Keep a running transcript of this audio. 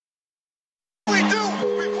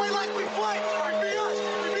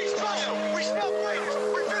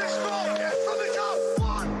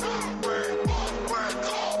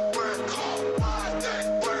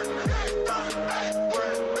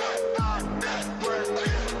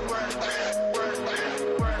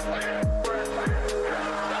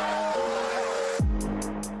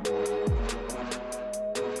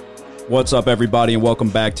What's up, everybody, and welcome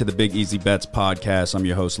back to the Big Easy Bets podcast. I'm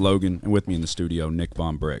your host, Logan, and with me in the studio, Nick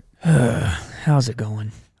Von Brick. How's it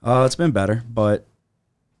going? It's been better, but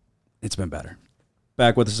it's been better.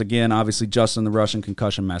 Back with us again, obviously, Justin the Russian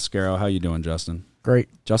Concussion Mascaro. How you doing, Justin? Great.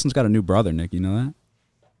 Justin's got a new brother, Nick. You know that?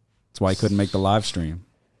 That's why he couldn't make the live stream.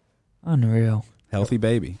 Unreal. Healthy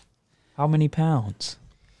baby. How many pounds?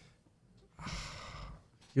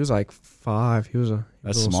 He was like 5. He was a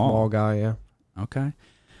small guy, yeah. Okay.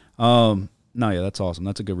 No, yeah, that's awesome.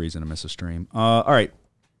 That's a good reason to miss a stream. All right.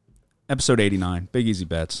 Episode 89, Big Easy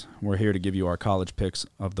Bets. We're here to give you our college picks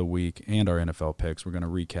of the week and our NFL picks. We're going to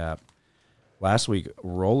recap last week,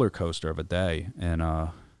 roller coaster of a day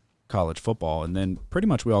in college football, and then pretty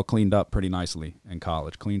much we all cleaned up pretty nicely in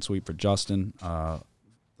college. Clean sweep for Justin. A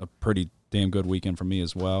pretty damn good weekend for me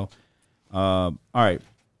as well. All right.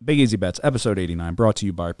 Big Easy Bets, episode 89, brought to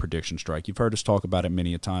you by Prediction Strike. You've heard us talk about it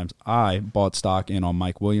many a times. I bought stock in on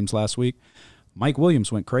Mike Williams last week. Mike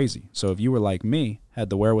Williams went crazy. So if you were like me, had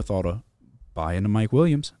the wherewithal to buy into Mike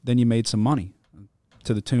Williams, then you made some money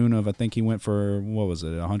to the tune of, I think he went for,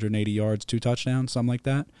 180 yards, 2 touchdowns, something like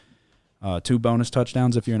that. 2 bonus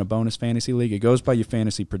touchdowns if you're in a bonus fantasy league. It goes by your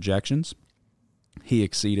fantasy projections. He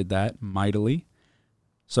exceeded that mightily.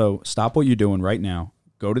 So stop what you're doing right now.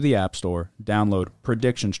 Go to the App Store, download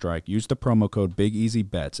Prediction Strike, use the promo code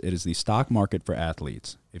BigEasyBets. It is the stock market for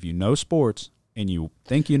athletes. If you know sports and you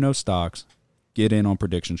think you know stocks, get in on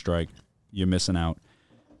Prediction Strike. You're missing out.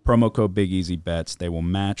 Promo code BigEasyBets. They will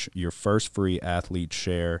match your first free athlete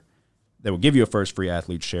share. They will give you a first free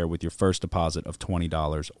athlete share with your first deposit of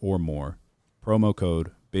 $20 or more. Promo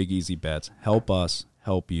code BigEasyBets. Help us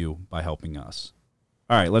help you by helping us.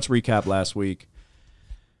 All right, let's recap last week.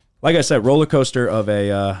 Like I said, roller coaster of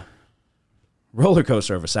a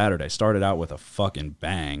Saturday. Started out with a fucking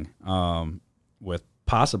bang, with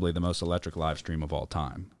possibly the most electric live stream of all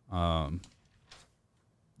time.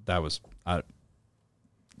 It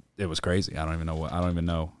was crazy. I don't even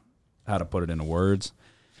know how to put it into words.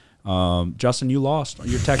 Justin, you lost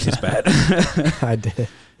your Texas bet. I did.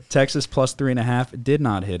 Texas plus 3.5 did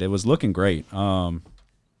not hit. It was looking great. So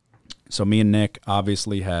me and Nick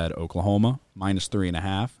obviously had Oklahoma minus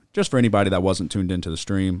 3.5. Just for anybody that wasn't tuned into the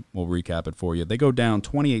stream, we'll recap it for you. They go down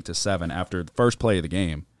 28-7 after the first play of the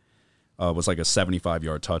game. Was like a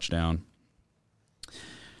 75-yard touchdown.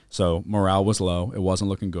 So morale was low. It wasn't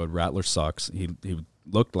looking good. Rattler sucks. He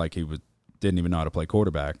looked like didn't even know how to play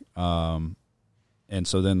quarterback. And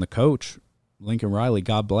so then the coach, Lincoln Riley,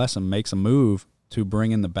 God bless him, makes a move to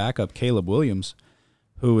bring in the backup Caleb Williams,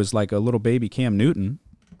 who is like a little baby Cam Newton.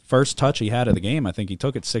 First touch he had of the game, I think he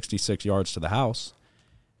took it 66 yards to the house.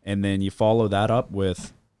 And then you follow that up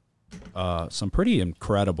with some pretty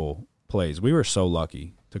incredible plays. We were so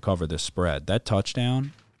lucky to cover this spread. That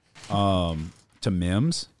touchdown to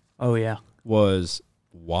Mims, Oh, yeah. was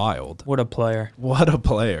wild. What a player. What a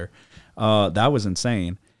player. That was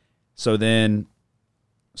insane. So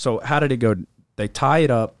how did it go? They tie it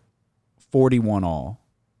up 41-all.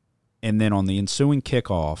 And then on the ensuing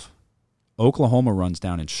kickoff, Oklahoma runs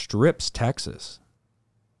down and strips Texas.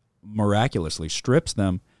 Miraculously strips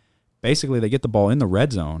them. Basically, they get the ball in the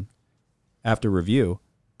red zone after review,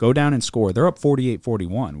 go down and score. They're up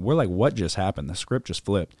 48-41. We're like, what just happened? The script just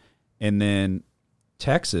flipped. And then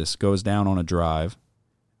Texas goes down on a drive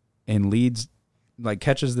and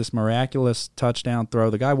catches this miraculous touchdown throw.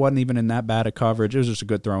 The guy wasn't even in that bad of coverage. It was just a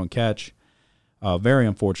good throw and catch. Very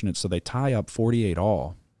unfortunate. So they tie up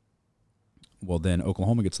 48-all. Well, then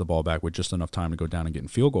Oklahoma gets the ball back with just enough time to go down and get in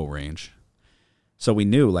field goal range. So we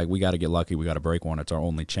knew, we got to get lucky. We got to break one. It's our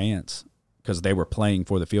only chance because they were playing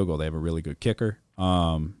for the field goal. They have a really good kicker.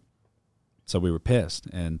 So we were pissed.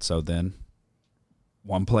 And so then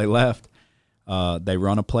one play left. They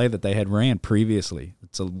run a play that they had ran previously.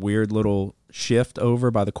 It's a weird little shift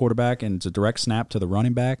over by the quarterback, and it's a direct snap to the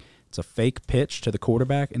running back. It's a fake pitch to the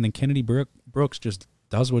quarterback, and then Kennedy Brooks just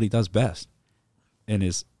does what he does best and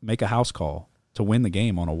is make a house call to win the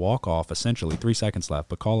game on a walk-off, essentially 3 seconds left,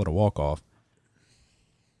 but call it a walk-off.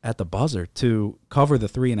 At the buzzer to cover the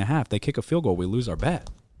 3.5. They kick a field goal. We lose our bet.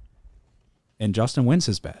 And Justin wins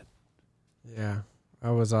his bet. Yeah. I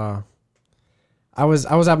was at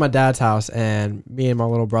my dad's house, and me and my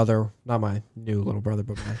little brother, not my new little brother,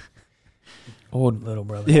 but my Old little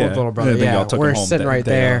brother. old little brother, yeah. We're sitting right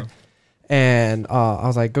there. And I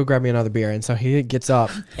was like, go grab me another beer. And so he gets up,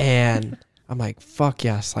 and I'm like, fuck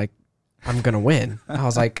yes. I'm going to win. I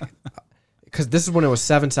was like, because this is when it was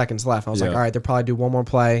 7 seconds left. I was like, all right, they'll probably do one more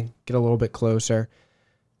play, get a little bit closer.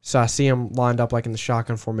 So I see him lined up in the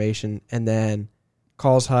shotgun formation, and then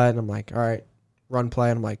calls HUD, and I'm like, all right, run play.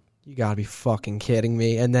 And I'm like, you got to be fucking kidding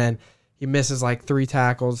me. And then he misses 3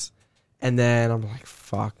 tackles, And then I'm like,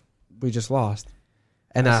 fuck, we just lost.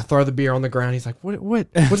 And then I throw the beer on the ground. He's like, what's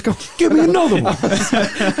going on? Give me another one.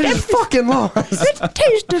 It's fucking lost. It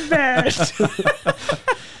tasted bad.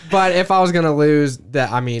 But if I was going to lose,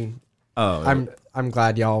 I'm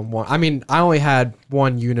glad y'all won. I mean, I only had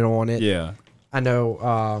one unit on it. Yeah. I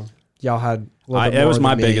know y'all had a little bit It more was than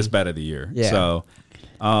my me. biggest bet of the year. Yeah. So,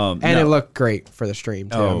 it looked great for the stream,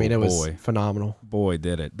 too. Oh, I mean, it was boy. phenomenal. Boy,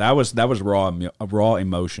 did it. That was raw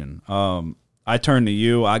emotion. I turn to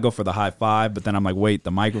you. I go for the high five, but then I'm like, wait,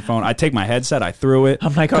 the microphone. I take my headset. I threw it.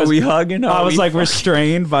 I'm like, are we hugging? I was like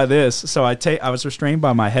restrained by this. So I was restrained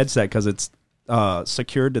by my headset because it's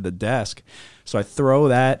secured to the desk. So I throw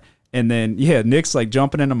that. And then, Nick's like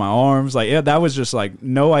jumping into my arms. Like, that was just like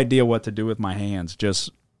no idea what to do with my hands.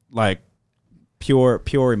 Just like pure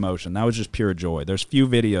emotion. That was just pure joy. There's few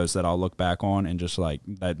videos that I'll look back on and just like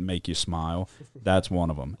that make you smile. That's one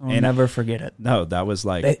of them. I'll never forget it. No, that was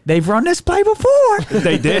like They've run this play before.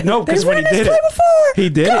 they did. No, because They've when run he this did play it, before. he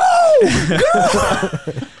did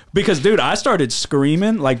it. Go. Because dude, I started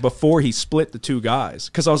screaming like before he split the two guys.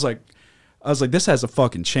 Because I was like, this has a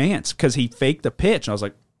fucking chance. Because he faked the pitch. I was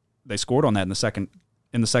like, they scored on that in the second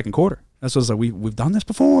quarter. That's what I was like. We've done this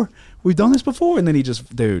before. We've done this before. And then he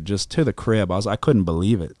just to the crib. I couldn't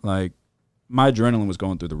believe it. Like my adrenaline was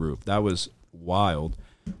going through the roof. That was wild.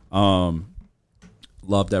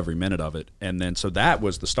 Loved every minute of it. And then so that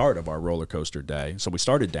was the start of our roller coaster day. So we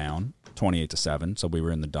started down 28-7. So we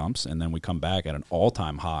were in the dumps, and then we come back at an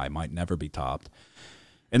all-time high, might never be topped.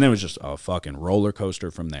 And then it was just a fucking roller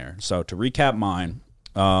coaster from there. So to recap mine,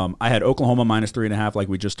 I had Oklahoma -3.5, like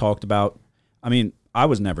we just talked about. I mean, I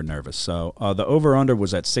was never nervous. So the over-under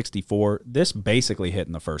was at 64. This basically hit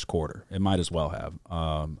in the first quarter. It might as well have.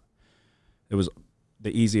 It was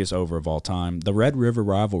the easiest over of all time. The Red River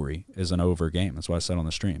rivalry is an over game. That's what I said on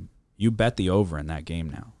the stream. You bet the over in that game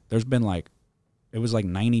now. There's been it was like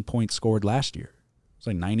 90 points scored last year. It's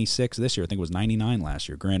like 96 this year. I think it was 99 last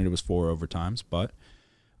year. Granted, it was 4 overtimes, but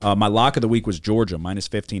my lock of the week was Georgia,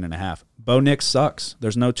 -15.5. Bo Nix sucks.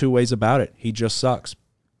 There's no two ways about it. He just sucks.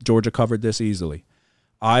 Georgia covered this easily.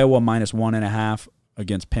 Iowa -1.5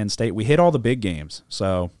 against Penn State. We hit all the big games,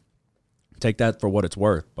 so take that for what it's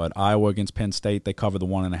worth. But Iowa against Penn State, they covered the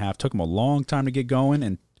 1.5. Took them a long time to get going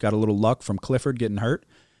and got a little luck from Clifford getting hurt,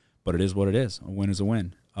 but it is what it is. A win is a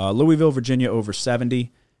win. Louisville, Virginia over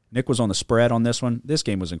 70. Nick was on the spread on this one. This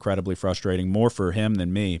game was incredibly frustrating, more for him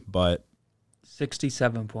than me, but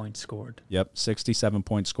 67 points scored. Yep, 67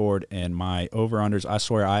 points scored, and my over-unders, I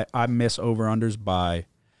swear, I miss over-unders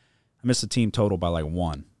I miss the team total by like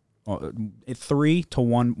 1. 3 to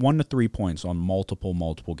 1 to 3 points on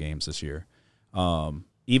multiple games this year.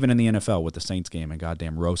 Even in the NFL with the Saints game, and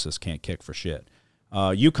goddamn Rosas can't kick for shit.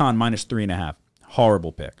 UConn -3.5.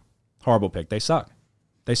 Horrible pick. They suck.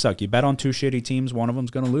 You bet on two shitty teams, one of them's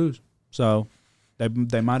going to lose. So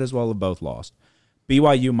they might as well have both lost.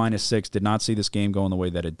 BYU -6. Did not see this game going the way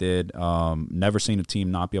that it did. Never seen a team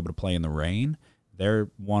not be able to play in the rain. They're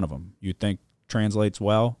one of them. You think translates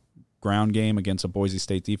well? Ground game against a Boise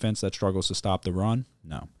State defense that struggles to stop the run?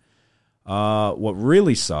 No. What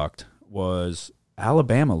really sucked was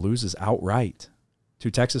Alabama loses outright to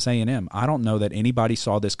Texas A&M. I don't know that anybody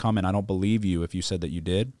saw this coming. I don't believe you if you said that you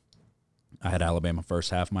did. I had Alabama first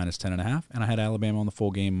half -10.5, and I had Alabama on the full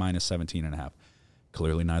game -17.5.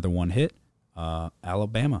 Clearly neither one hit.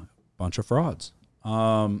 Alabama, bunch of frauds.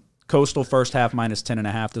 Coastal first half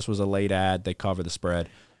 -10.5. This was a late ad. They cover the spread.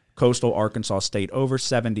 Coastal, Arkansas State over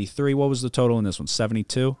 73. What was the total in this one?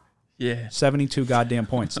 72? Yeah. 72 goddamn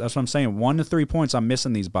points. That's what I'm saying. 1 to 3 points I'm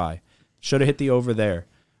missing these by. Should have hit the over there.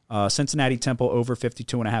 Cincinnati Temple over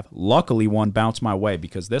 52.5. Luckily, one bounced my way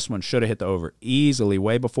because this one should have hit the over easily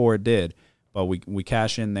way before it did. But we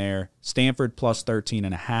cash in there. Stanford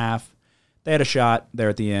 +13.5. They had a shot there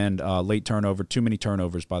at the end. Late turnover. Too many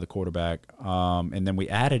turnovers by the quarterback. And then we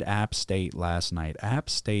added App State last night. App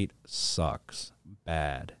State sucks.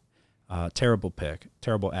 Bad. Terrible pick.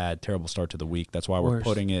 Terrible ad. Terrible start to the week. That's why we're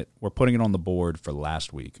putting it on the board for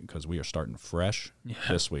last week because we are starting fresh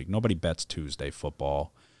this week. Nobody bets Tuesday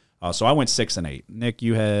football. So I went 6-8. Nick,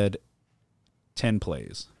 you had 10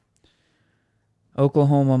 plays.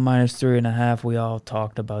 Oklahoma -3.5. We all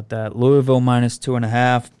talked about that. Louisville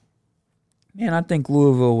 -2.5. Man, I think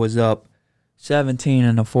Louisville was up 17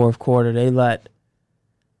 in the fourth quarter. They let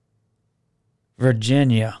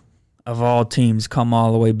Virginia, of all teams, come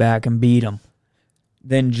all the way back and beat them.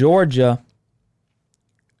 Then Georgia.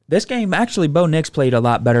 This game, actually, Bo Nix played a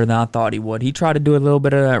lot better than I thought he would. He tried to do a little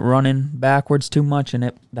bit of that running backwards too much,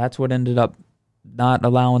 and that's what ended up not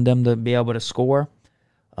allowing them to be able to score.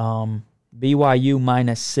 BYU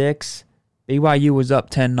 -6. BYU was up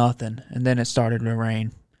 10-0, and then it started to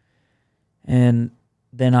rain. And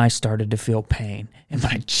then I started to feel pain in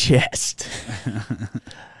my chest.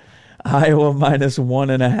 Iowa minus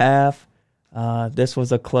 1.5. This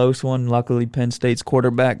was a close one. Luckily, Penn State's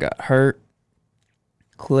quarterback got hurt,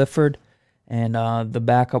 Clifford, and the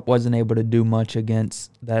backup wasn't able to do much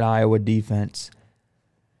against that Iowa defense.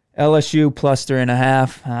 LSU plus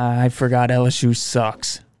 3.5. I forgot LSU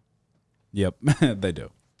sucks. Yep, they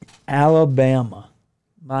do. Alabama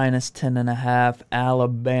minus 10.5.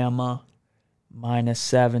 Alabama minus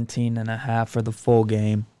 17.5 for the full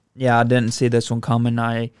game. Yeah, I didn't see this one coming.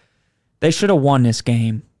 They should have won this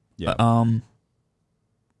game. Yeah.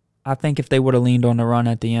 I think if they would have leaned on the run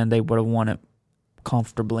at the end, they would have won it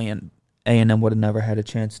comfortably, and A&M would have never had a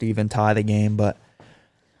chance to even tie the game. But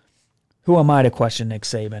who am I to question Nick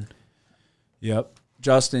Saban? Yep.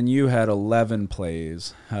 Justin, you had 11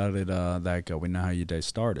 plays. How did that go? We know how your day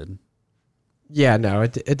started. Yeah, no,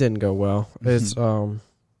 it didn't go well. It's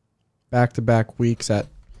back-to-back weeks at.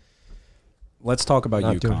 Let's talk about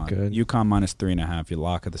Not doing UConn. good. UConn minus 3.5. Your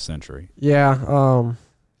lock of the century. Yeah,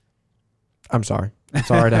 I'm sorry. I'm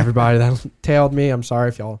sorry to everybody that tailed me. I'm sorry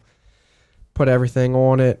if y'all put everything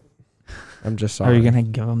on it. I'm just sorry. Are you going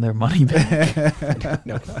to give them their money back?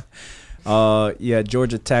 No. Yeah,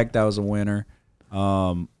 Georgia Tech, that was a winner.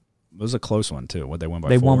 It was a close one, too. What they won by 4?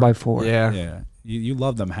 They won by 4. Yeah. Yeah. You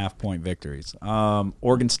love them half-point victories.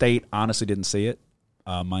 Oregon State, honestly didn't see it.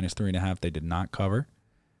 Minus 3.5, they did not cover.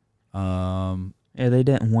 Yeah, they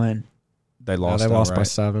didn't win. They lost. They lost right? by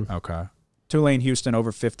 7. Okay. Tulane Houston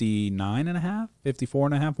over 59.5,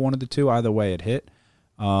 54.5. One of the two. Either way, it hit.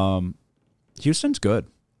 Houston's good.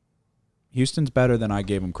 Houston's better than I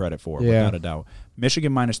gave them credit for, without a doubt.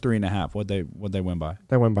 Michigan minus 3.5. What'd they win by?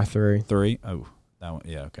 They win by 3. 3? Oh, that one.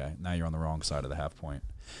 Yeah, okay. Now you're on the wrong side of the half point.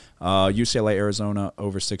 UCLA Arizona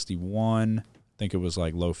over 61. I think it was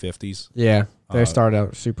like low 50s. Yeah, they started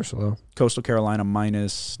out super slow. Coastal Carolina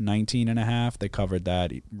minus 19.5. They covered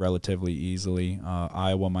that relatively easily.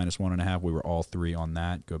 Iowa minus 1.5. We were all 3 on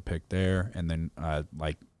that. Good pick there. And then,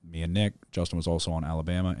 like me and Nick, Justin was also on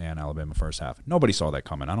Alabama and Alabama first half. Nobody saw that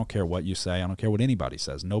coming. I don't care what you say. I don't care what anybody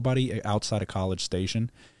says. Nobody outside of College Station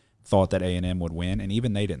thought that A&M would win, and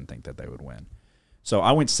even they didn't think that they would win. So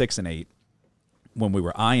I went 6-8 when we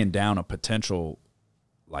were eyeing down a potential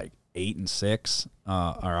like 8-6,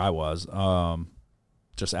 or I was,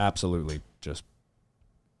 just absolutely just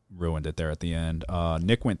ruined it there at the end.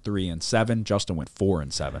 Nick went 3-7. Justin went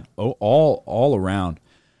 4-7. All around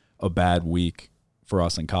a bad week for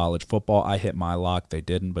us in college football. I hit my lock. They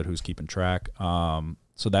didn't, but who's keeping track?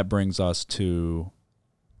 So that brings us to,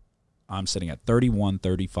 I'm sitting at 31,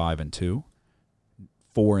 35-2,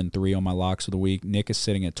 4-3 on my locks of the week. Nick is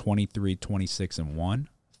sitting at 23, 26-1.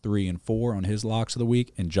 3-4 on his locks of the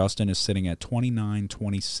week, and Justin is sitting at 29,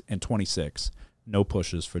 20, and 26. No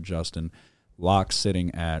pushes for Justin. Locks sitting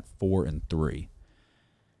at 4-3.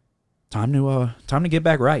 Time to get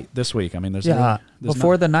back right this week. I mean, there's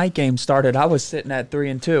before the night game started, I was sitting at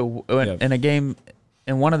 3-2 in a game.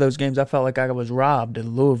 In one of those games, I felt like I was robbed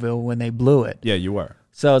in Louisville when they blew it. Yeah, you were.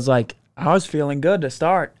 So it's like I was feeling good to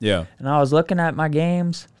start. Yeah, and I was looking at my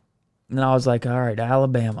games, and I was like, all right,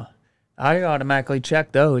 Alabama. I automatically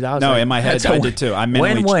checked those. I was in my head, I did too. I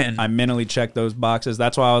mentally checked those boxes.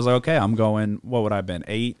 That's why I was like, okay, I'm going, what would I have been,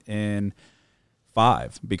 8-5,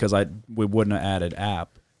 because we wouldn't have added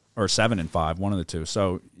App, or 7-5, one of the two.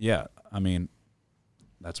 So, yeah, I mean,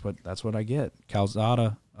 that's what I get.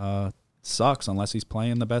 Calzada sucks unless he's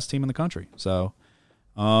playing the best team in the country. So,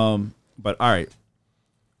 but all right,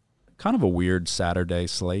 kind of a weird Saturday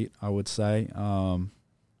slate, I would say.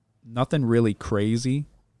 Nothing really crazy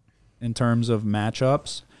in terms of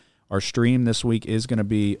matchups. Our stream this week is going to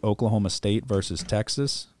be Oklahoma State versus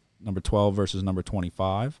Texas, number 12 versus number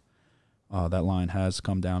 25. That line has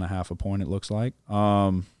come down a half a point, it looks like.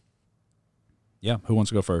 Yeah, who wants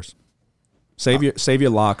to go first? Save your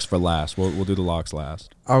locks for last. We'll do the locks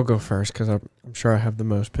last. I'll go first because I'm sure I have the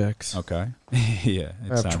most picks. Okay. Yeah.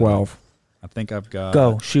 I have 12. I think I've got...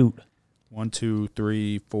 Go, shoot. 1, 2,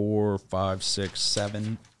 3, 4, 5, 6,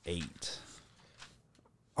 7, 8.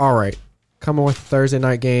 All right. Coming with Thursday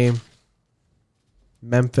night game.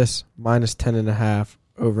 Memphis minus 10.5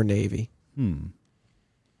 over Navy.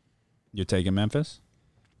 You're taking Memphis?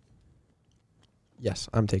 Yes,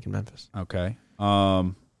 I'm taking Memphis. Okay. I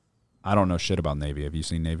don't know shit about Navy. Have you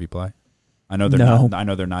seen Navy play? I know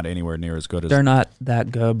they're not anywhere near as good as... They're not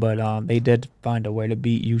that good, but they did find a way to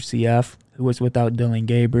beat UCF, Lewis without Dylan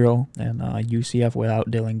Gabriel, and UCF without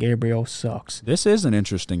Dylan Gabriel sucks. This is an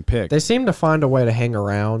interesting pick. They seem to find a way to hang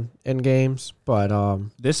around in games, but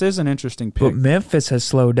this is an interesting pick. But Memphis has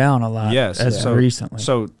slowed down a lot. Yes, recently.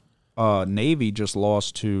 So Navy just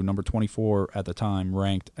lost to number 24 at the time,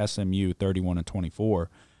 ranked SMU 31-24.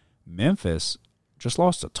 Memphis just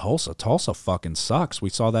lost to Tulsa. Tulsa fucking sucks. We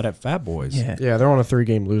saw that at Fat Boys. yeah, they're on a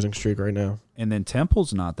 3-game losing streak right now. And then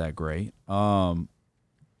Temple's not that great. And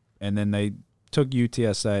then they took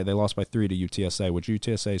UTSA. They lost by 3 to UTSA, which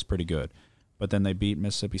UTSA is pretty good. But then they beat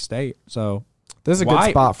Mississippi State. So this is a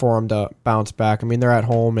good spot for them to bounce back. I mean, they're at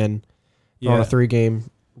home and they're on a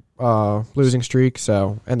 3-game losing streak.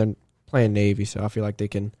 So, and then playing Navy. So I feel like they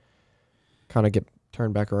can kind of get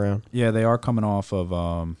turned back around. Yeah, they are coming off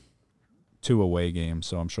of 2 away games,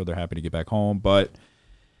 so I'm sure they're happy to get back home. But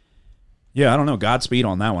yeah, I don't know. Godspeed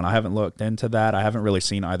on that one. I haven't looked into that. I haven't really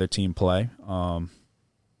seen either team play.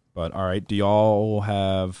 But all right, do y'all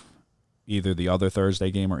have either the other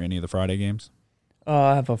Thursday game or any of the Friday games?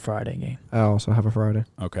 I have a Friday game. I also have a Friday.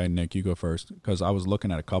 Okay, Nick, you go first because I was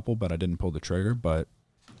looking at a couple, but I didn't pull the trigger. But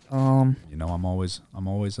I'm always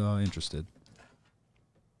interested.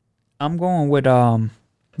 I'm going with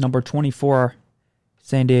number 24,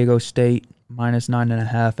 San Diego State minus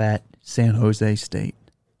 9.5 at San Jose State.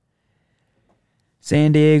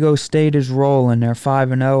 San Diego State is rolling. They're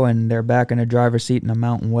 5-0, and they're back in the driver's seat in the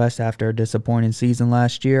Mountain West after a disappointing season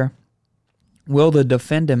last year. Will the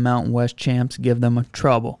defending Mountain West champs give them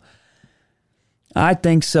trouble? I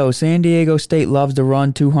think so. San Diego State loves to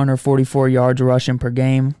run 244 yards rushing per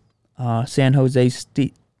game. San Jose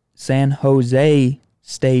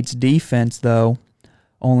State's defense, though,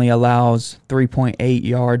 only allows 3.8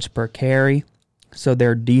 yards per carry. So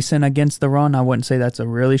they're decent against the run. I wouldn't say that's a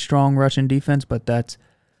really strong rushing defense, but that's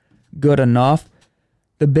good enough.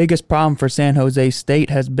 The biggest problem for San Jose State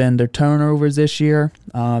has been their turnovers this year.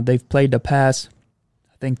 They've played the past,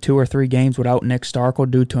 I think, 2 or 3 games without Nick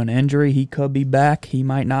Starkel due to an injury. He could be back. He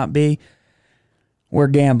might not be. We're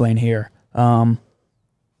gambling here. The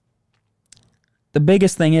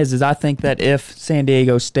biggest thing is I think that if San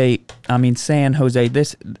Jose,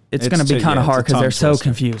 it's going to be kind of hard because they're so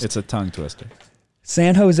confused. It's a tongue twister.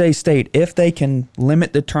 San Jose State, if they can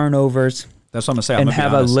limit the turnovers, that's what I'm gonna say, and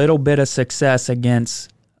have a little bit of success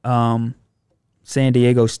against San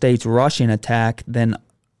Diego State's rushing attack, then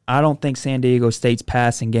I don't think San Diego State's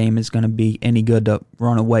passing game is going to be any good to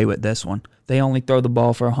run away with this one. They only throw the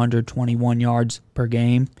ball for 121 yards per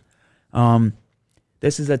game.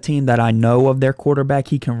 This is a team that I know of their quarterback.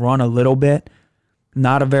 He can run a little bit,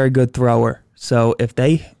 not a very good thrower. So if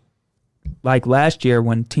they, like last year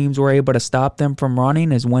when teams were able to stop them from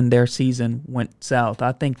running, is when their season went south.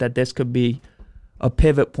 I think that this could be a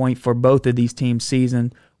pivot point for both of these teams'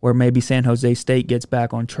 season where maybe San Jose State gets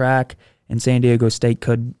back on track and San Diego State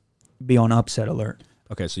could be on upset alert.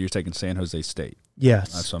 Okay, so you're taking San Jose State.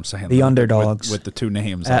 Yes. That's what I'm saying. The underdogs. With the 2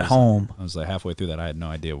 names. At home. I was like halfway through that. I had no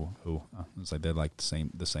idea who. I was like, they're like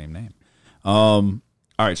the same name. All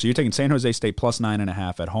right, so you're taking San Jose State plus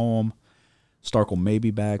 9.5 at home. Starkel may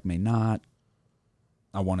be back, may not.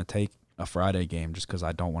 I want to take a Friday game just because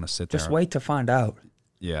I don't want to sit there. Just wait to find out.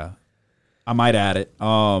 Yeah. I might add it.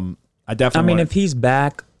 If he's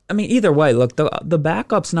back, either way, look, the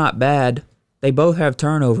backup's not bad. They both have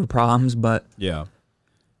turnover problems, but yeah.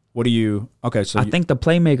 What do you? Okay, so I think the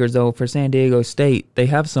playmakers though for San Diego State, they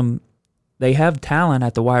have talent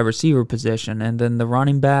at the wide receiver position, and then the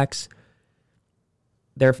running backs.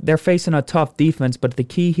 They're facing a tough defense, but the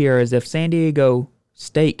key here is if San Diego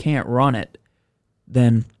State can't run it,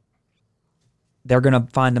 then they're going to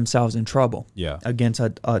find themselves in trouble. Yeah. Against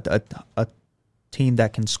a team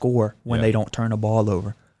that can score when they don't turn the ball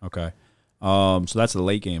over. Okay. So that's the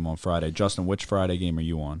late game on Friday. Justin, which Friday game are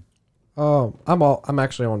you on? I'm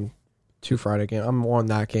actually on 2 Friday games. I'm on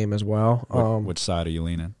that game as well. Which side are you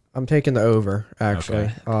leaning? I'm taking the over,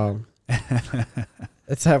 actually. Okay.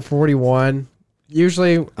 It's at 41.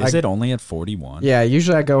 Usually, is it only at 41? Yeah,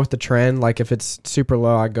 usually I go with the trend. Like if it's super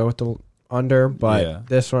low, I go with the under. But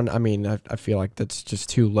this one, I feel like that's just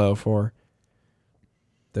too low for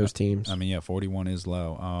those teams. 41 is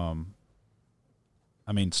low.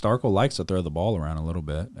 Starkel likes to throw the ball around a little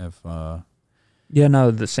bit. The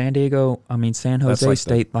San Jose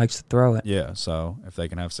State likes to throw it. Yeah, so if they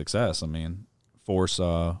can have success, force.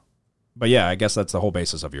 But yeah, I guess that's the whole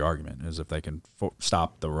basis of your argument is if they can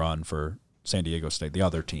stop the run for San Diego State, the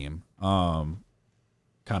other team, kind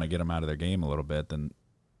of get them out of their game a little bit, then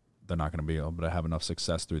they're not going to be able to have enough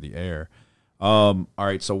success through the air. All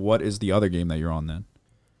right, so what is the other game that you're on then?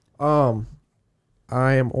 I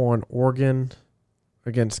am on Oregon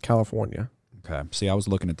against California. Okay. See, I was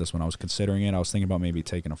looking at this when I was considering it. I was thinking about maybe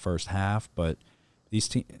taking a first half, but these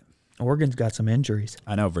teams. Oregon's got some injuries.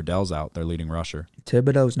 I know Verdell's out, their leading rusher.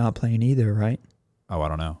 Thibodeau's not playing either, right? Oh, I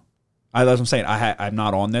don't know. That's what I'm saying. I'm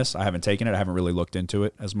not on this. I haven't taken it. I haven't really looked into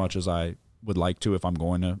it as much as I would like to if I'm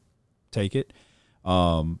going to take it.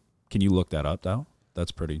 Can you look that up, though?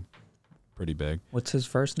 That's pretty big. What's his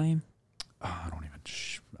first name? I don't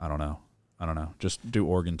know. Just do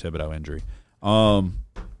Oregon Thibodeau injury.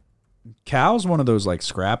 Cal's one of those like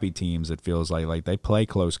scrappy teams. It feels like they play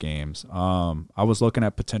close games. I was looking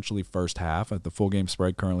at potentially first half. At the full game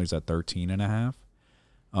spread currently is at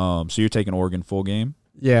 13.5. So you're taking Oregon full game?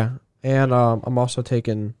 Yeah, and I'm also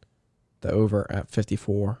taking the over at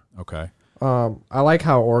 54. Okay. I like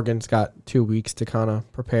how Oregon's got 2 weeks to kind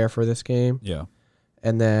of prepare for this game. Yeah.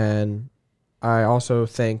 And then I also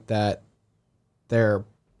think that they're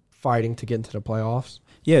fighting to get into the playoffs.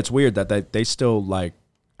 Yeah, it's weird that they still, like,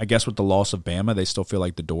 I guess with the loss of Bama, they still feel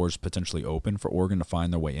like the door's potentially open for Oregon to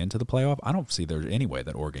find their way into the playoff. I don't see there's any way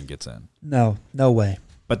that Oregon gets in. No way.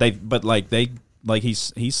 But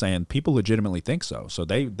he's saying people legitimately think so. So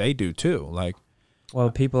they do too. Like, well,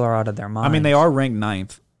 people are out of their minds. I mean, they are ranked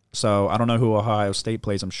 9th. So I don't know who Ohio State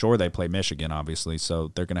plays. I'm sure they play Michigan, obviously.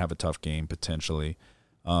 So they're going to have a tough game potentially.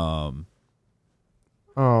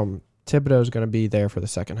 Thibodeau's going to be there for the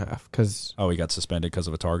second half because he got suspended because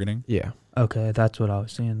of a targeting. Yeah. Okay, that's what I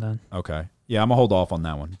was seeing then. Okay, yeah, I'm gonna hold off on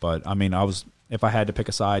that one. But I mean, if I had to pick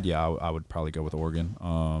a side, yeah, I would probably go with Oregon.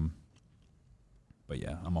 But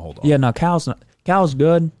yeah, I'm gonna hold off. Yeah, no, Cal's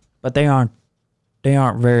good, but they aren't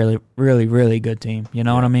really, really, really good team. You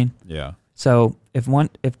know what I mean? Yeah. So if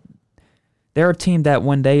they're a team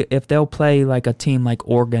that if they'll play like a team like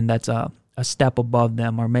Oregon that's a step above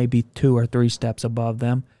them or maybe 2 or 3 steps above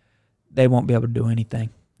them, they won't be able to do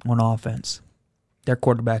anything on offense. Their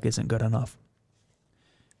quarterback isn't good enough.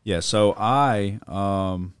 Yeah, so I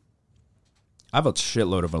have a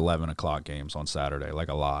shitload of 11 o'clock games on Saturday, like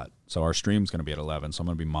a lot. So our stream's going to be at 11, so I'm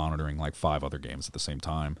going to be monitoring like 5 other games at the same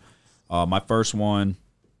time. My first one,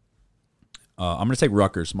 I'm going to take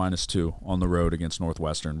Rutgers -2 on the road against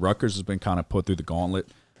Northwestern. Rutgers has been kind of put through the gauntlet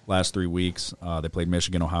last 3 weeks. They played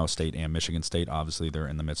Michigan, Ohio State, and Michigan State. Obviously, they're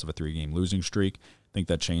in the midst of a 3-game losing streak. I think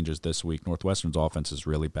that changes this week. Northwestern's offense is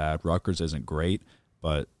really bad. Rutgers isn't great,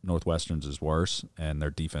 but Northwestern's is worse, and their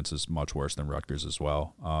defense is much worse than Rutgers as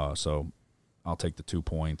well. So I'll take the 2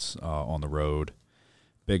 points on the road.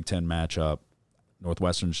 Big Ten matchup.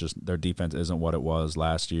 Northwestern's their defense isn't what it was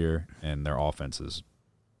last year, and their offense is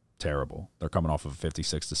terrible. They're coming off of a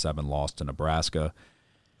 56-7 loss to Nebraska.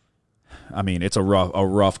 I mean, it's a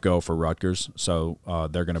rough go for Rutgers, so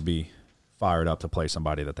they're going to be fired up to play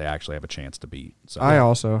somebody that they actually have a chance to beat. So I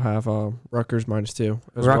also have Rutgers -2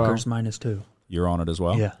 as Rutgers well. -2. You're on it as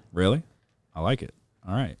well? Yeah. Really? I like it.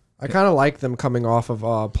 All right. I kind of like them coming off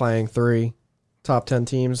of playing 3 top 10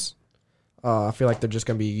 teams. I feel like they're just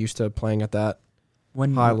going to be used to playing at that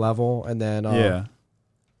high level, and then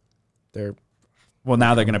they're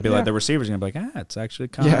now they're going to be like the receivers are going to be like, it's actually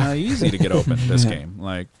kind of easy to get open this game.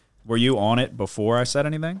 Like, were you on it before I said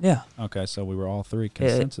anything? Yeah. Okay, so we were all 3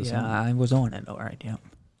 consensus. Yeah, I was on it. All right, yeah.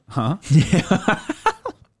 Huh? Yeah.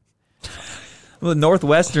 Well,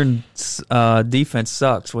 Northwestern's defense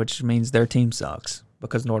sucks, which means their team sucks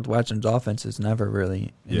because Northwestern's offense is never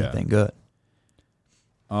really anything good.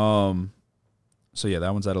 So yeah,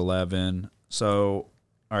 that one's at 11. So,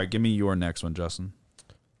 all right, give me your next one, Justin.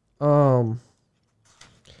 I'm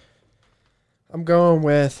going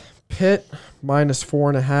with Pitt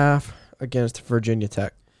 -4.5 against Virginia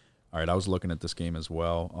Tech. All right, I was looking at this game as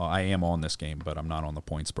well. I am on this game, but I'm not on the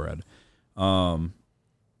point spread.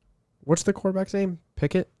 What's the quarterback's name?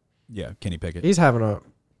 Pickett? Yeah, Kenny Pickett. He's having a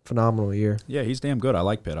phenomenal year. Yeah, he's damn good. I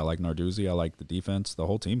like Pitt. I like Narduzzi. I like the defense. The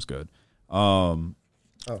whole team's good. Now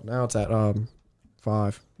it's at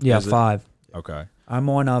 5. Yeah, 5. Okay. I'm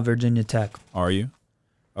on Virginia Tech. Are you?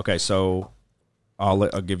 Okay, so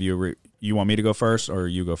I'll give you you want me to go first or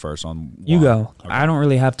you go first on one? You go. Okay. I don't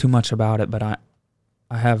really have too much about it, but I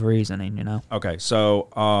have reasoning, you know. Okay, so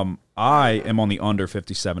I am on the under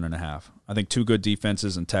 57.5. I think 2 good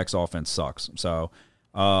defenses and Tech's offense sucks. So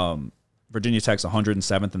Virginia Tech's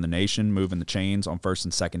 107th in the nation, moving the chains on first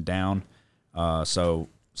and second down. So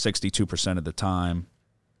 62% of the time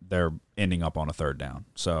they're ending up on a third down.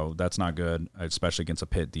 So that's not good, especially against a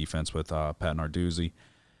Pitt defense with Pat Narduzzi.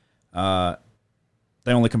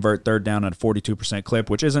 They only convert third down at a 42% clip,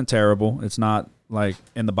 which isn't terrible. It's not like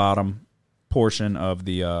in the bottom portion of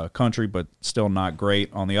the country, but still not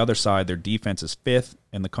great. On the other side, their defense is 5th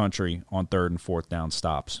in the country on third and fourth down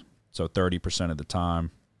stops. So 30% of the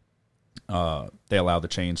time, they allow the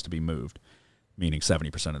chains to be moved. meaning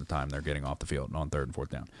 70% of the time they're getting off the field on 3rd and 4th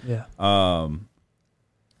down. Yeah.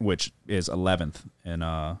 Which is 11th in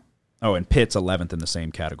and Pitt's 11th in the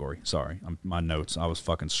same category. Sorry, my notes. I was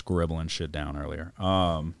fucking scribbling shit down earlier.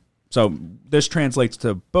 So this translates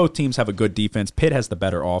to both teams have a good defense. Pitt has the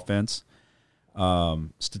better offense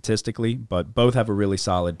statistically, but both have a really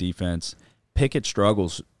solid defense. Pickett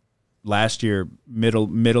struggles. Last year,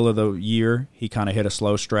 middle of the year, he kind of hit a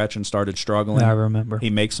slow stretch and started struggling. I remember. He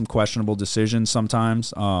makes some questionable decisions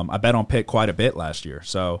sometimes. I bet on Pitt quite a bit last year.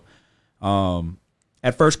 So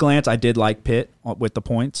at first glance, I did like Pitt with the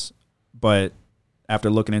points, but after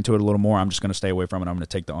looking into it a little more, I'm just going to stay away from it. I'm going to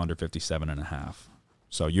take the under 57.5.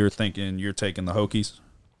 So you're taking the Hokies?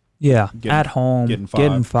 Yeah, at home,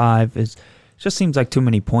 getting 5 just seems like too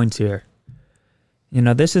many points here. You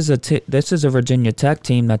know, this is a Virginia Tech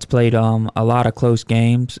team that's played a lot of close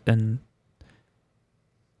games, and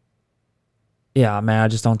yeah, man, I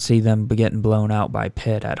just don't see them getting blown out by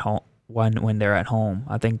Pitt at home when they're at home.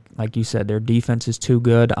 I think, like you said, their defense is too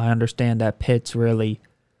good. I understand that Pitt's really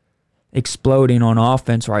exploding on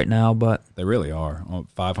offense right now, but they really are.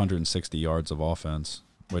 560 yards of offense,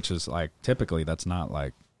 which is like typically that's not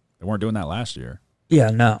like they weren't doing that last year.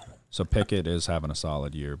 Yeah, no. So Pickett is having a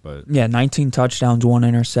solid year, but yeah, 19 touchdowns, 1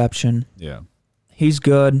 interception. Yeah, he's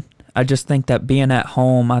good. I just think that being at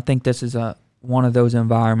home, I think this is one of those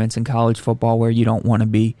environments in college football where you don't want to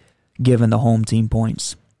be giving the home team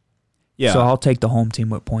points. Yeah, so I'll take the home team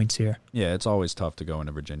with points here. Yeah, it's always tough to go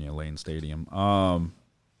into Virginia Lane Stadium. All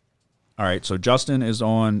right, so Justin is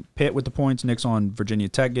on Pitt with the points. Nick's on Virginia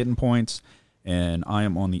Tech getting points, and I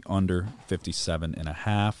am on the under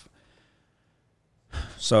 57.5.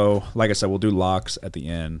 So, like I said, we'll do locks at the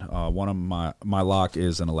end. One of my lock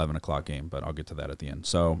is an 11 o'clock game, but I'll get to that at the end.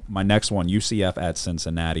 So, my next one, UCF at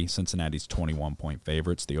Cincinnati. Cincinnati's 21-point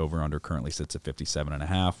favorites. The over-under currently sits at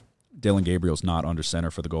 57.5. Dylan Gabriel's not under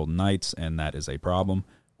center for the Golden Knights, and that is a problem.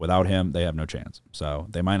 Without him, they have no chance. So,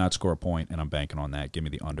 they might not score a point, and I'm banking on that. Give me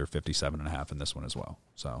the under 57.5 in this one as well.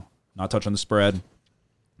 So, not touching the spread,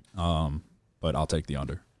 but I'll take the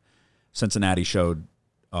under. Cincinnati showed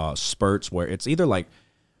spurts where it's either like,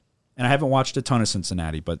 and I haven't watched a ton of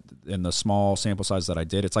Cincinnati, but in the small sample size that I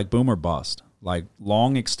did, it's like boom or bust. Like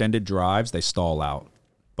long extended drives, they stall out.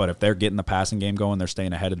 But if they're getting the passing game going, they're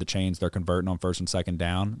staying ahead of the chains, they're converting on 1st and 2nd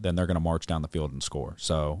down, then they're going to march down the field and score.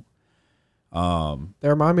 So they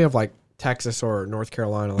remind me of like Texas or North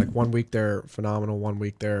Carolina. Like 1 week they're phenomenal, 1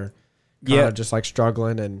 week they're kind of just like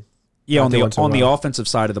struggling and yeah, on the offensive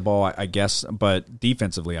side of the ball, I guess, but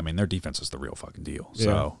defensively, I mean, their defense is the real fucking deal.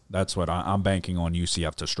 So that's what I'm banking on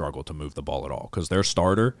UCF to struggle to move the ball at all because their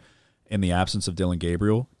starter, in the absence of Dylan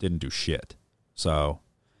Gabriel, didn't do shit. So,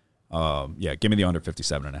 yeah, give me the under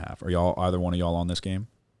 57.5. Are either one of y'all on this game?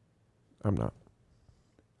 I'm not.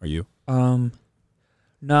 Are you?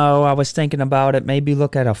 No, I was thinking about it. Maybe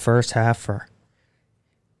look at a first half for.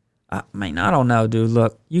 I mean, I don't know, dude.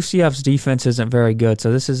 Look, UCF's defense isn't very good,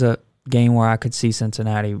 so this is a game where I could see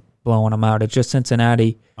Cincinnati blowing them out. It's just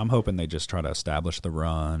Cincinnati. I'm hoping they just try to establish the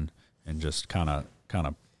run and just kind of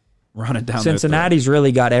run it down. Cincinnati's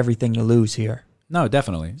really got everything to lose here. No,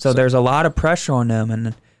 definitely. So there's a lot of pressure on them,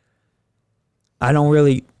 and I don't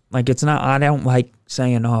really like. It's not. I don't like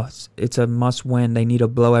saying, "Oh, it's a must win." They need to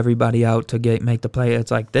blow everybody out to make the play. It's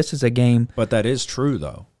like this is a game. But that is true,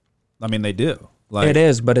 though. I mean, they do. Like, it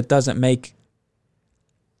is, but it doesn't make.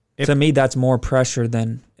 To me, that's more pressure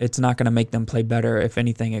than it's not going to make them play better. If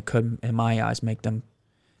anything, it could, in my eyes, make them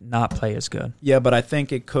not play as good. Yeah, but I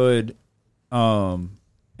think it could,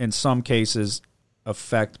 in some cases,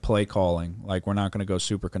 affect play calling. Like, we're not going to go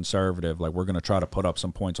super conservative. Like, we're going to try to put up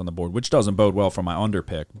some points on the board, which doesn't bode well for my under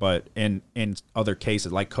pick. But in other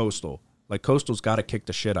cases, like Coastal's got to kick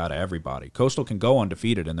the shit out of everybody. Coastal can go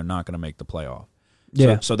undefeated, and they're not going to make the playoff.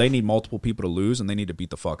 Yeah. So they need multiple people to lose, and they need to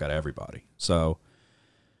beat the fuck out of everybody. So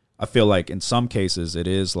I feel like in some cases it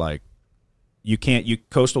is like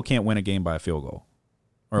Coastal can't win a game by a field goal.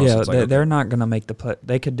 Or else they're not going to make the play.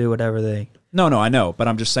 They could do whatever they. No, I know, but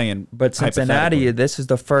I'm just saying. But Cincinnati, this is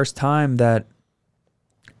the first time that.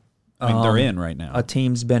 I mean, they're in right now. A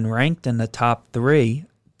team's been ranked in the top 3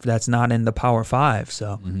 that's not in the Power 5.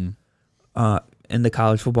 So, in the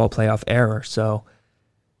college football playoff era, so.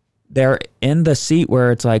 They're in the seat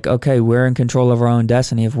where it's like, okay, we're in control of our own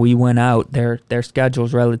destiny. If we win out, their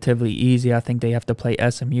schedule's relatively easy. I think they have to play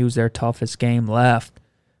SMU's their toughest game left.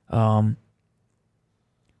 So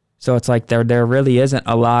it's like there really isn't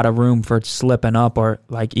a lot of room for slipping up or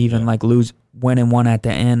like even like winning one at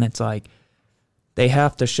the end. It's like they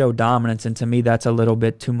have to show dominance, and to me that's a little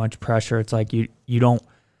bit too much pressure. It's like you don't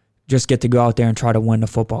just get to go out there and try to win the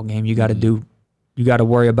football game. You got to do you got to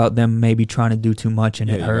worry about them maybe trying to do too much and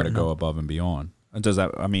Yeah, it you hurting got to go them. above and beyond. Does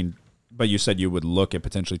that? I mean, but you said you would look at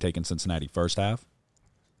potentially taking Cincinnati first half.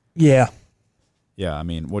 Yeah. Yeah, I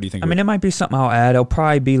mean, what do you think? I mean, it might be something I'll add. It'll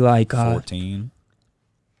probably be like 14.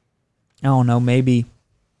 I don't know, maybe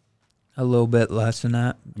a little bit less than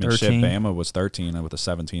that. I mean, 13. shit, Bama was 13 with a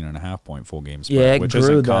 17.5 point full game spread. Yeah, it which grew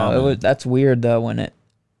isn't though. common. That's weird though when it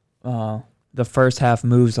the first half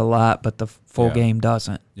moves a lot, but the full Yeah. game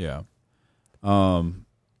doesn't. Yeah.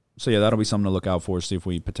 So yeah, that'll be something to look out for. See if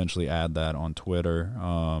we potentially add that on Twitter.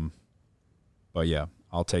 But yeah,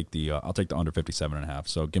 I'll take the under 57.5.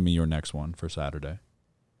 So give me your next one for Saturday.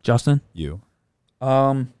 Justin? You.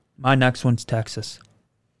 My next one's Texas.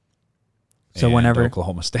 So And whenever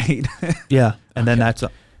Oklahoma State. yeah, and then that's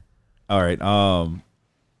All right.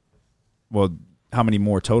 Well, how many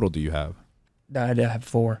more total do you have? I'd have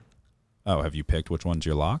 4. Oh, have you picked which one's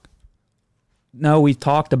your lock? No, we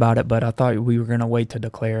talked about it, but I thought we were gonna wait to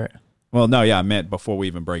declare it. Well, no, yeah, I meant before we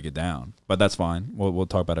even break it down. But that's fine. We'll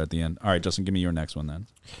talk about it at the end. All right, Justin, give me your next one then.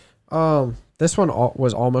 This one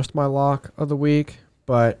was almost my lock of the week,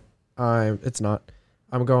 but it's not.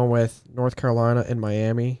 I'm going with North Carolina and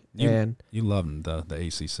Miami, and You love the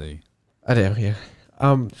ACC. I do,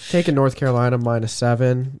 yeah. Taking North Carolina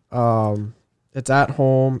 -7. It's at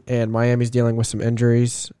home, and Miami's dealing with some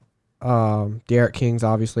injuries. Derek King's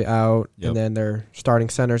obviously out, Yep. and then their starting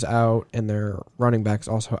center's out, and their running back's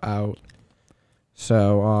also out.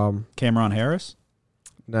 So, Cameron Harris?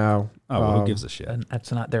 no. Oh, well, who gives a shit? And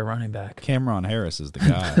that's not their running back. Cameron Harris is the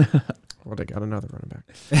guy. Well, they got another running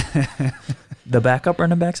back. The backup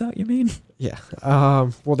running back's out, you mean? Yeah.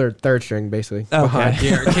 Well, they're third string, basically. Behind Okay.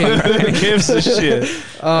 Derek King. Who gives a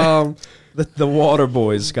shit? Um, The Water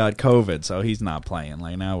Boy's got COVID, so he's not playing.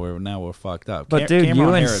 Like now we're fucked up. But dude,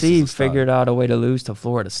 Cameron Harris is a UNC stud. figured out a way to lose to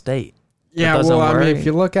Florida State. yeah, doesn't well, I mean, worry. if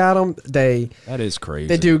you look at them, they That is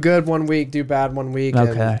crazy. do good one week, do bad one week,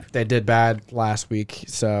 Okay. and they did bad last week.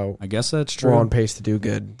 So I guess that's we're on true. pace to do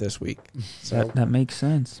good this week. So That makes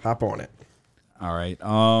sense. hop on it. All right.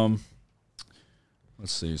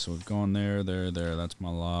 Let's see. So we've gone there. That's my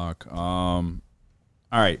lock. All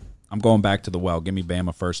right. I'm going back to the well. Give me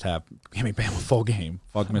Bama first half. Give me Bama full game.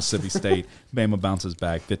 Fuck Mississippi State. Bama bounces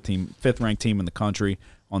back. Fifth ranked team in the country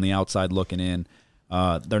on the outside looking in.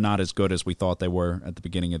 They're not as good as we thought they were at the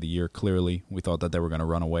beginning of the year. Clearly, we thought that they were going to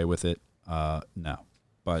run away with it. No.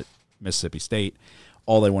 But Mississippi State,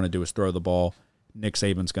 all they want to do is throw the ball. Nick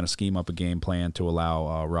Saban's going to scheme up a game plan to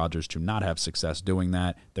allow Rodgers to not have success doing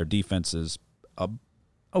that. Their defense is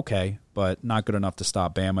okay, but not good enough to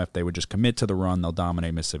stop Bama. If they would just commit to the run, they'll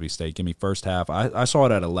dominate Mississippi State. Give me first half. I saw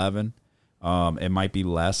it at 11. It might be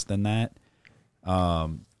less than that.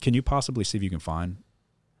 Can you possibly see if you can find?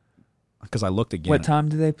 Because I looked again. What time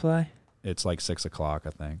do they play? It's like 6 o'clock,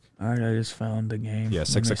 I think. All right, I just found the game. Yeah, Let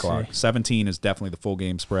 6 me o'clock. see. 17 is definitely the full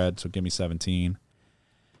game spread, so give me 17.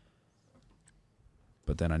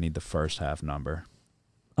 But then I need the first half number.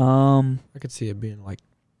 I could see it being like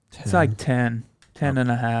 10. It's like 10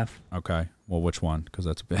 and a half. Okay. Well, which one? Because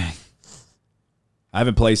that's big. I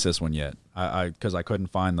haven't placed this one yet. Because I couldn't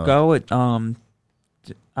find the. Go with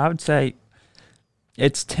I would say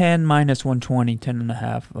it's 10 minus 120, 10 and a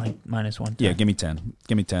half, like minus 110. Yeah, give me 10.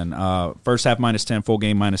 Give me 10. First half minus 10, full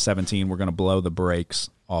game minus 17. We're going to blow the brakes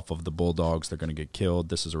off of the Bulldogs. They're going to get killed.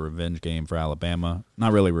 This is a revenge game for Alabama.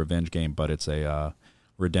 Not really a revenge game, but it's a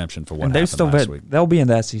redemption for what and they happened still last week. they'll be in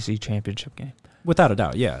the SEC championship game. Without a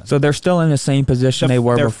doubt, yeah. So they're still in the same position they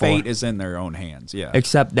were their before. fate is in their own hands, yeah.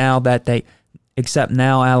 Except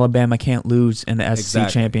now Alabama can't lose in the SEC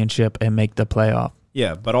Exactly. championship and make the playoff.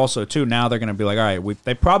 Yeah, but also, too, now they're going to be like, all right,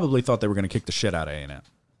 they probably thought they were going to kick the shit out of A&M.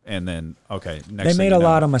 And then, okay, next They made a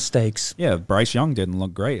lot of mistakes. Yeah, Bryce Young didn't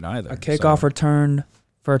look great either. A kickoff return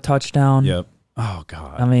for a touchdown. Yep. Oh,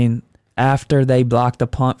 God. I mean, after they blocked the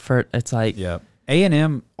punt for it's like Yep.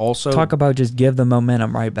 A&M also, talk about just give the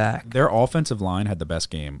momentum right back. their offensive line had the best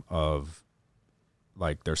game of,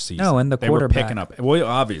 like, their season. No, and the they were quarterback. picking up. Well,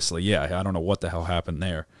 obviously, yeah. I don't know what the hell happened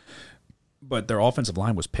there. But their offensive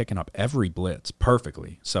line was picking up every blitz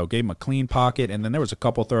perfectly. So gave him a clean pocket, and then there was a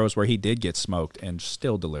couple throws where he did get smoked and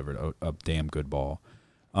still delivered a damn good ball.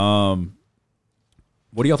 What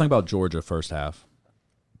do y'all think about Georgia first half?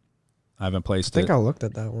 I haven't placed I think it. I looked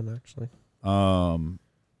at that one actually.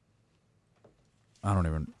 I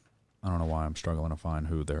don't know why I'm struggling to find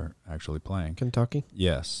who they're actually playing. Kentucky.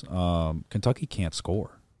 Yes. Kentucky can't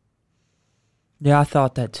score. Yeah, I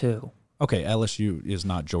thought that too. Okay, LSU is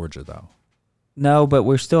not Georgia, though. No, but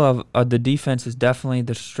we're still the defense is definitely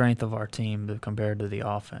the strength of our team compared to the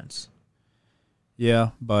offense.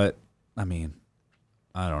 Yeah, but, I mean,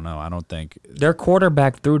 I don't know. I don't think their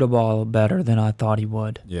quarterback threw the ball better than I thought he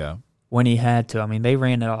would. Yeah. When he had to. I mean, they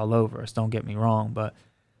ran it all over us. Don't get me wrong, but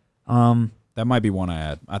that might be one I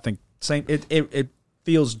add. I think same. It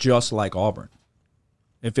feels just like Auburn.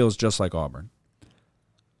 It feels just like Auburn.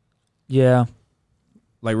 Yeah.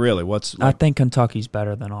 Like really, what's? I think Kentucky's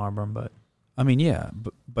better than Auburn, but I mean, yeah,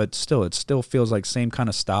 but still, it still feels like same kind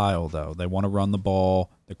of style though. They want to run the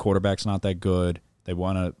ball. The quarterback's not that good. They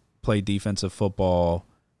want to play defensive football.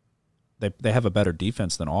 They have a better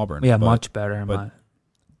defense than Auburn. Yeah, much better.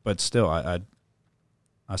 But still, I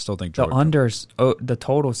still think the unders. Oh, the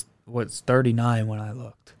total was 39 when I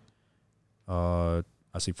looked. I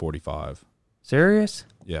see 45. Serious?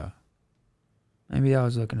 Yeah. Maybe I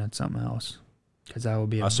was looking at something else because that would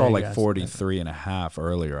be. I saw like 43.5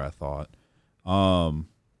 earlier. I thought.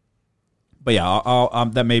 But yeah, I'll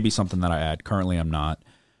that may be something that I add. Currently, I'm not.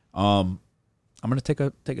 I'm gonna take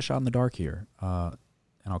a shot in the dark here, and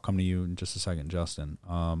I'll come to you in just a second, Justin.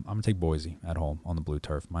 I'm gonna take Boise at home on the blue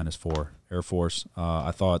turf, -4. Air Force.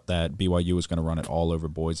 I thought that BYU was gonna run it all over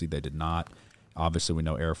Boise. They did not. Obviously, we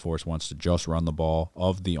know Air Force wants to just run the ball.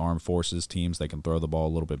 Of the Armed Forces teams, they can throw the ball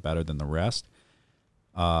a little bit better than the rest.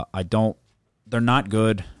 They're not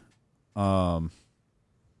good.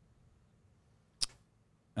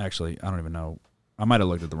 Actually, I don't even know. I might have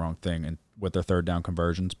looked at the wrong thing with their third down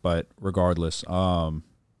conversions, but regardless, on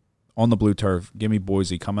the blue turf, give me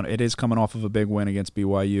Boise. It is coming off of a big win against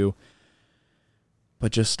BYU,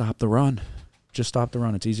 but just stop the run. Just stop the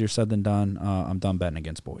run. It's easier said than done. I'm done betting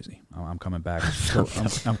against Boise. I'm coming back.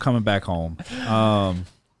 I'm coming back home. All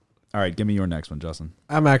right, give me your next one, Justin.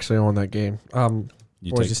 I'm actually on that game.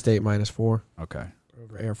 Boise State -4. Okay.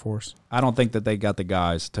 Over Air Force. I don't think that they got the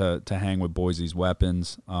guys to hang with Boise's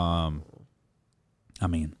weapons. I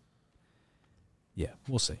mean, yeah,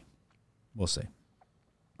 we'll see. We'll see.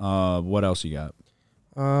 What else you got?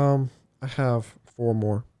 I have 4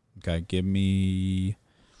 more. Okay, give me.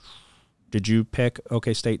 Did you pick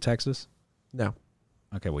OK State, Texas? No.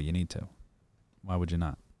 Okay, well, you need to. Why would you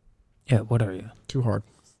not? Yeah, what are you? Too hard.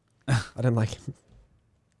 I didn't like it.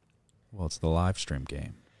 Well, it's the live stream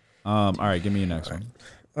game. All right, give me your next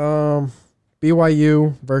one.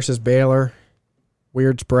 BYU versus Baylor.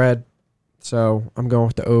 Weird spread. So I'm going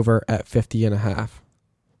with the over at 50.5.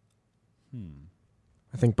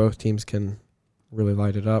 I think both teams can really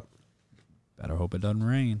light it up. Better hope it doesn't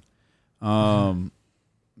rain.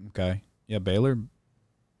 Okay. Yeah, Baylor's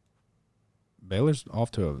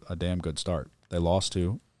off to a damn good start. They lost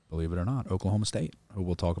to, believe it or not, Oklahoma State, who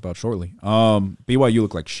we'll talk about shortly. BYU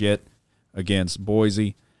looked like shit against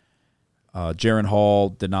Boise. Jaron Hall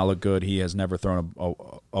did not look good. He has never thrown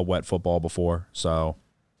a wet football before. So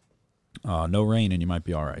no rain and you might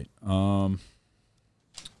be all right. All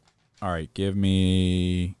right, give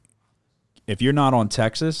me – if you're not on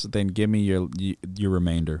Texas, then give me your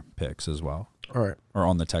remainder picks as well. All right. Or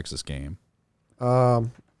on the Texas game. I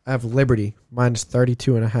have Liberty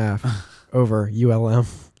 -32.5 over ULM.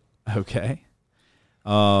 Okay.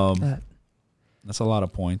 That's a lot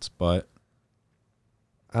of points, but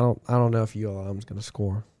I don't know if ULM's going to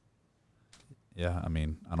score. Yeah, I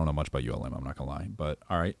mean, I don't know much about ULM, I'm not going to lie. But,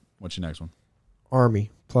 all right, what's your next one? Army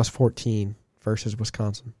 +14 versus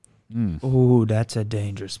Wisconsin. Ooh, that's a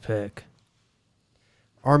dangerous pick.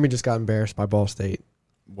 Army just got embarrassed by Ball State.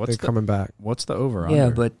 They're coming back. What's the over? Yeah,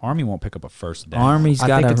 but Army won't pick up a first down. Army's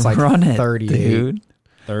got to like run it, 38. dude.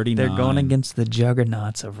 39. They're going against the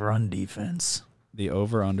juggernauts of run defense. The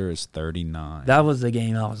over-under is 39. That was the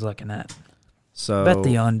game I was looking at. So bet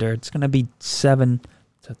the under. It's going to be 7-0.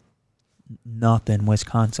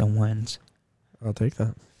 Wisconsin wins. I'll take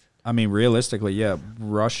that. I mean, realistically, yeah,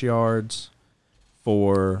 rush yards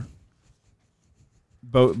for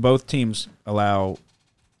both teams allow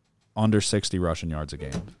under 60 rushing yards a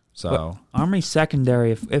game. So but Army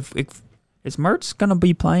secondary, if is Mertz going to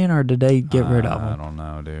be playing or did they get rid of him? I don't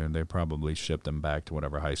know, dude. They probably shipped him back to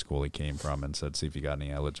whatever high school he came from and said, see if you got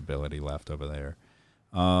any eligibility left over there.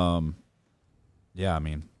 Yeah, I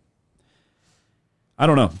mean, I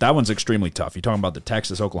don't know. That one's extremely tough. You're talking about the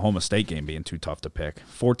Texas-Oklahoma State game being too tough to pick.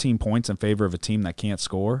 14 points in favor of a team that can't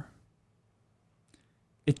score.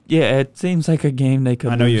 It seems like a game they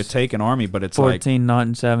could. I know you're taking Army, but it's 14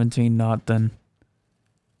 nothing, 17 nothing.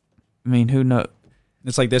 I mean, who knows?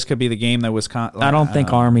 It's like this could be the game that Wisconsin. I don't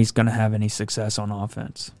think Army's going to have any success on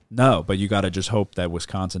offense. No, but you got to just hope that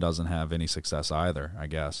Wisconsin doesn't have any success either, I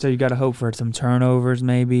guess. So you got to hope for some turnovers,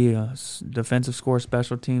 maybe a defensive score,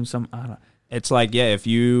 special teams. I don't. It's like, yeah, if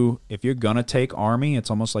you're gonna take Army, it's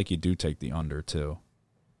almost like you do take the under too.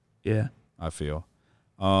 Yeah, I feel,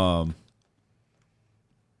 because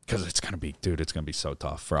it's gonna be so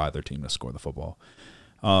tough for either team to score the football.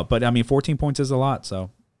 But, 14 points is a lot, so.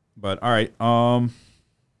 But, all right.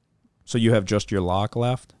 So you have just your lock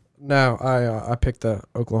left? No, I picked the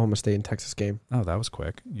Oklahoma State and Texas game. Oh, that was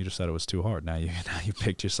quick. You just said it was too hard. Now you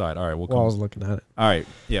picked your side. All right, I was looking at it. All right,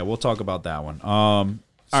 yeah, we'll talk about that one. All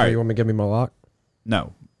right, you want me to give me my lock?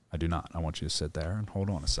 No, I do not. I want you to sit there and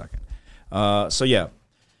hold on a second. So yeah,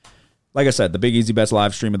 like I said, the Big Easy Bets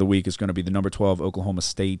live stream of the week is going to be the number 12 Oklahoma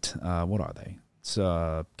State. What are they? It's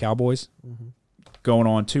Cowboys. Mm-hmm. Going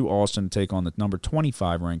on to Austin to take on the number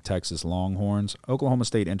 25 ranked Texas Longhorns. Oklahoma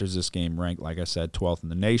State enters this game ranked, like I said, 12th in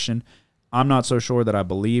the nation. I'm not so sure that I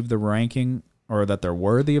believe the ranking or that they're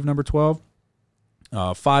worthy of number 12.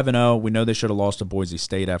 5-0. We know they should have lost to Boise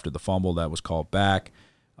State after the fumble that was called back.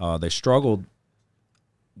 They struggled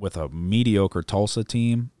with a mediocre Tulsa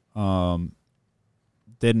team.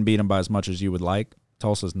 Didn't beat them by as much as you would like.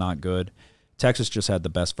 Tulsa's not good. Texas just had the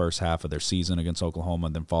best first half of their season against Oklahoma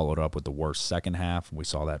and then followed up with the worst second half. We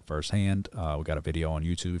saw that firsthand. We got a video on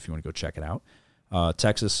YouTube if you want to go check it out.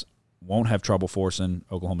 Texas won't have trouble forcing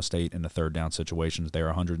Oklahoma State in the third down situations.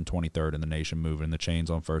 They're 123rd in the nation moving the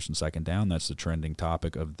chains on first and second down. That's the trending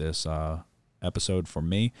topic of this episode for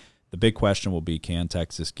me. The big question will be, can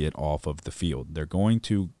Texas get off of the field? They're going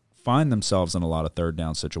to find themselves in a lot of third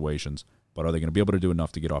down situations, but are they going to be able to do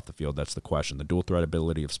enough to get off the field? That's the question. The dual threat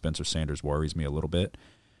ability of Spencer Sanders worries me a little bit.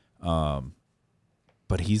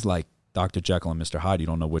 But he's like Dr. Jekyll and Mr. Hyde. You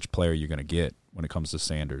don't know which player you're going to get when it comes to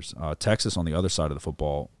Sanders. Texas, on the other side of the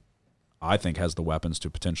football, I think has the weapons to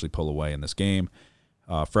potentially pull away in this game.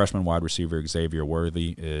 Freshman wide receiver Xavier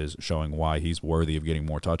Worthy is showing why he's worthy of getting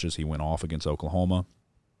more touches. He went off against Oklahoma.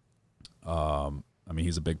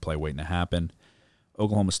 He's a big play waiting to happen.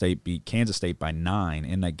 Oklahoma State beat Kansas State by 9.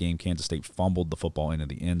 In that game, Kansas State fumbled the football into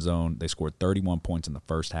the end zone. They scored 31 points in the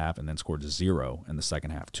first half and then scored 0 in the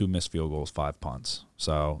second half. 2 missed field goals, 5 punts.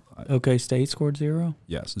 So, OK State scored 0?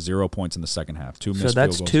 Yes, 0 points in the second half. 2 missed field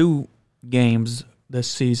goals. So that's 2 games this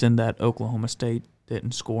season that Oklahoma State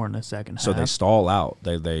didn't score in the second half. So they stall out.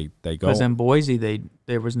 They go. Because in Boise,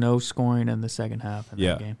 there was no scoring in the second half in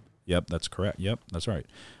that game. Yep, that's correct. Yep, that's right.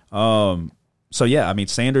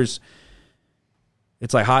 Sanders,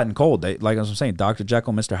 it's like hot and cold. Like I was saying, Dr.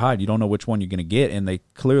 Jekyll, Mr. Hyde, you don't know which one you're going to get, and they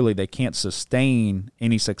can't sustain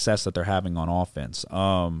any success that they're having on offense.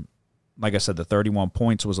 Like I said, the 31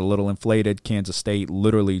 points was a little inflated. Kansas State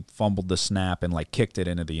literally fumbled the snap and kicked it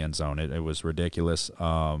into the end zone. It was ridiculous.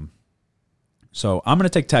 So I'm going to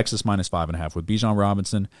take Texas minus 5.5 with Bijan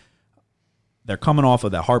Robinson. They're coming off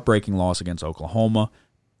of that heartbreaking loss against Oklahoma.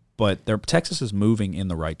 But Texas is moving in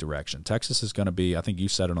the right direction. Texas is going to be, I think you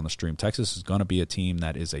said it on the stream, Texas is going to be a team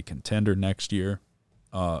that is a contender next year,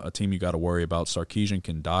 a team you got to worry about. Sarkisian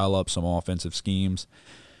can dial up some offensive schemes.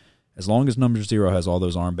 As long as number 0 has all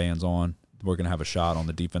those armbands on, we're going to have a shot on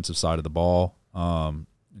the defensive side of the ball.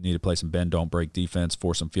 Need to play some bend, don't break defense,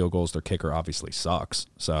 force some field goals. Their kicker obviously sucks.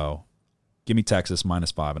 So give me Texas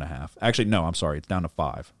minus 5.5. Actually, no, I'm sorry. It's down to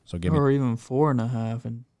 5. So give me. Or even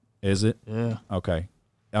 4.5. Is it? Yeah. Okay.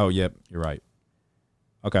 Oh, yep, you're right.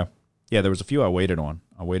 Okay. Yeah, there was a few I waited on.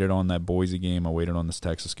 I waited on that Boise game. I waited on this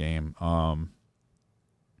Texas game.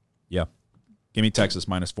 Yeah. Give me Texas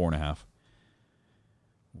minus 4.5.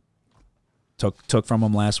 Took from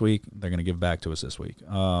them last week. They're going to give back to us this week.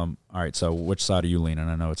 All right, so which side are you leaning?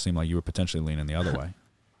 I know it seemed like you were potentially leaning the other way.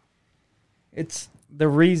 It's the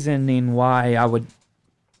reasoning why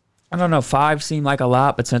I don't know, 5 seemed like a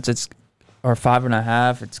lot, but since it's, or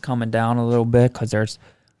 5.5, it's coming down a little bit because there's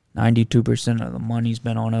 92% of the money's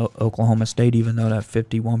been on Oklahoma State, even though that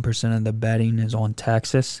 51% of the betting is on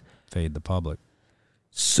Texas. Fade the public.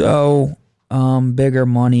 So, bigger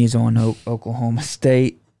money is on Oklahoma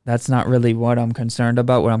State. That's not really what I'm concerned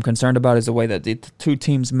about. What I'm concerned about is the way that the two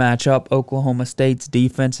teams match up. Oklahoma State's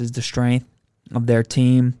defense is the strength of their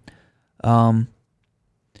team. Their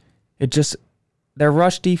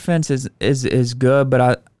rush defense is good,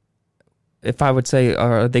 but if I would say,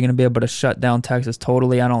 are they going to be able to shut down Texas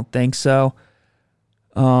totally? I don't think so.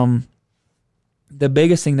 The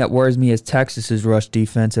biggest thing that worries me is Texas's rush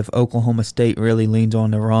defense. If Oklahoma State really leans on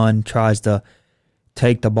the run, tries to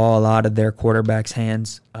take the ball out of their quarterback's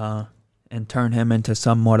hands and turn him into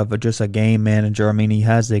somewhat of just a game manager. I mean, he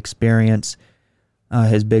has the experience.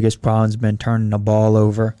 His biggest problem's been turning the ball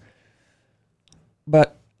over.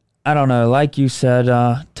 But I don't know. Like you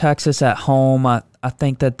said, Texas at home, I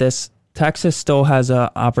think that Texas still has an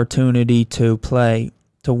opportunity to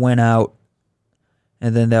win out,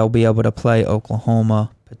 and then they'll be able to play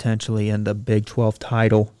Oklahoma potentially in the Big 12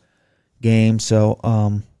 title game. So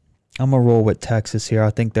I'm going to roll with Texas here. I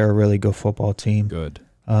think they're a really good football team. Good.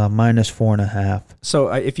 Minus 4.5. So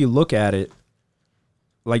if you look at it,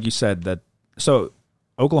 like you said,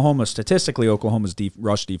 statistically, Oklahoma's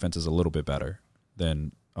rush defense is a little bit better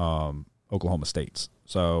than Oklahoma State's.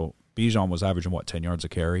 So Bijan was averaging, 10 yards a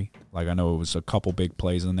carry? Like, I know it was a couple big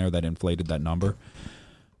plays in there that inflated that number.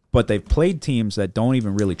 But they've played teams that don't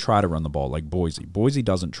even really try to run the ball, like Boise. Boise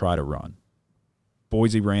doesn't try to run.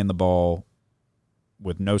 Boise ran the ball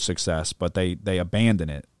with no success, but they abandon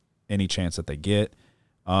it any chance that they get.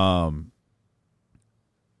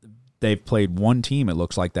 They've played one team, it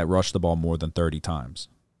looks like, that rushed the ball more than 30 times.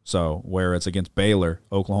 So, whereas against Baylor,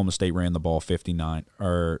 Oklahoma State ran the ball 59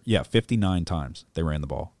 times they ran the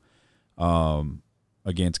ball.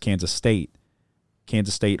 Against Kansas State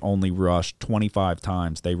only rushed 25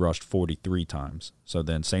 times. They rushed 43 times. So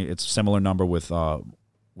then it's a similar number with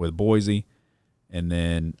Boise. And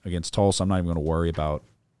then against Tulsa, I'm not even going to worry about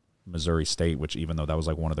Missouri State, which even though that was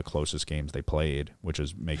like one of the closest games they played,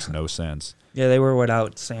 makes no sense. Yeah, they were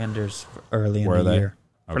without Sanders early in the year.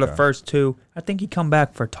 Okay. For the first two, I think he come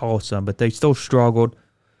back for Tulsa, but they still struggled.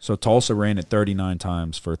 So Tulsa ran it 39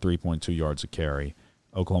 times for 3.2 yards a carry.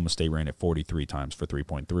 Oklahoma State ran it 43 times for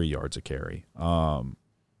 3.3 yards a carry.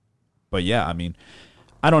 But yeah, I mean,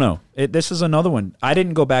 I don't know. This is another one. I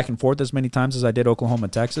didn't go back and forth as many times as I did Oklahoma,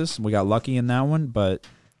 Texas. We got lucky in that one, but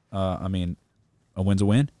I mean, a win's a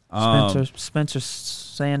win. Spencer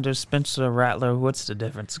Sanders, Spencer Rattler. What's the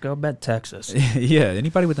difference? Go bet Texas. Yeah,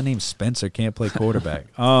 anybody with the name Spencer can't play quarterback.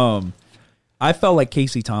 I felt like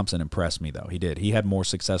Casey Thompson impressed me, though. He did. He had more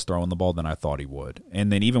success throwing the ball than I thought he would.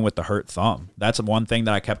 And then even with the hurt thumb, that's one thing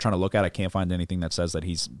that I kept trying to look at. I can't find anything that says that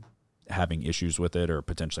he's having issues with it or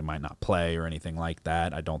potentially might not play or anything like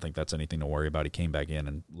that. I don't think that's anything to worry about. He came back in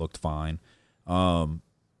and looked fine.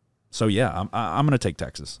 So, yeah, I'm going to take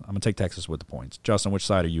Texas. I'm going to take Texas with the points. Justin, which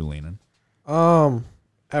side are you leaning?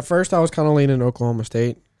 At first I was kind of leaning Oklahoma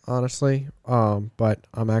State, honestly. But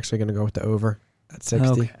I'm actually going to go with the over at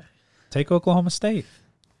 60. Okay. Take Oklahoma State.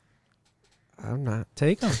 I'm not.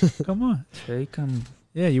 Take them. Come on. Take them.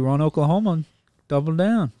 Yeah, you were on Oklahoma. Double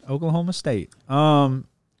down. Oklahoma State. So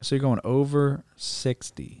you're going over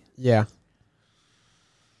 60. Yeah.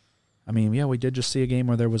 I mean, yeah, we did just see a game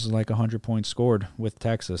where there was like 100 points scored with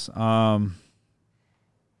Texas. Yeah, I'm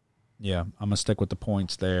going to stick with the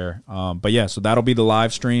points there. But, yeah, so that'll be the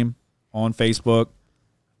live stream on Facebook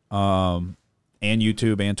and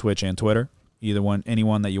YouTube and Twitch and Twitter. Either one,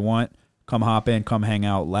 anyone that you want. Come hop in, come hang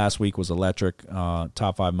out. Last week was electric.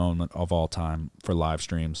 Top 5 moment of all time for live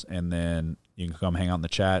streams. And then you can come hang out in the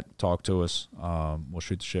chat, talk to us. We'll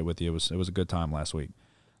shoot the shit with you. It was a good time last week.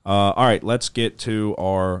 All right, let's get to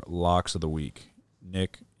our locks of the week.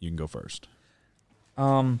 Nick, you can go first.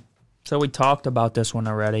 So we talked about this one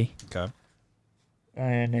already. Okay.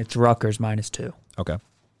 And it's Rutgers -2. Okay,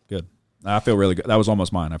 good. I feel really good. That was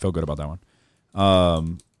almost mine. I feel good about that one.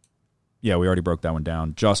 Yeah, we already broke that one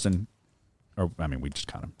down. Justin, we just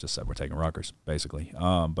kind of just said we're taking Rutgers, basically.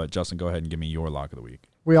 But Justin, go ahead and give me your lock of the week.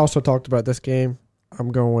 We also talked about this game.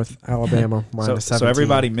 I'm going with Alabama -17. So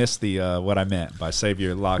everybody missed the what I meant by save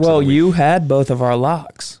your locks. Well, of the week. you had both of our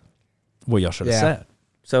locks. Well, y'all should have said.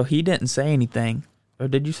 So he didn't say anything. Or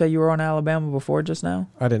did you say you were on Alabama before just now?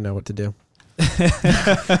 I didn't know what to do.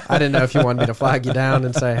 I didn't know if you wanted me to flag you down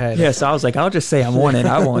and say, hey. Yeah, so I was like, I'll just say I'm on it.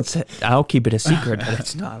 I'll keep it a secret that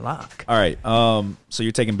it's not a lock. All right. So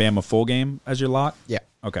you're taking Bama full game as your lock? Yeah.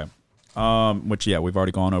 Okay. Which, yeah, we've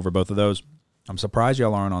already gone over both of those. I'm surprised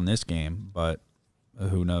y'all aren't on this game, but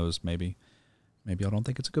who knows? Maybe I don't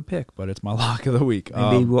think it's a good pick, but it's my lock of the week.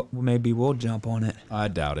 Maybe we'll jump on it. I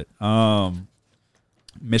doubt it.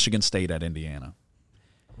 Michigan State at Indiana.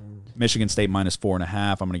 Michigan State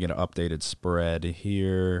 -4.5. I'm going to get an updated spread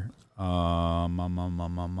here. Yeah,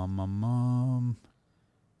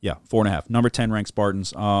 4.5. Number 10 ranked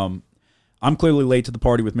Spartans. I'm clearly late to the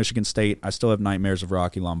party with Michigan State. I still have nightmares of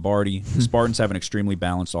Rocky Lombardi. The Spartans have an extremely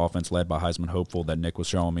balanced offense led by Heisman hopeful that Nick was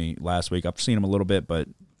showing me last week. I've seen him a little bit, but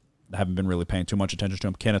I haven't been really paying too much attention to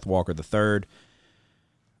him. Kenneth Walker III.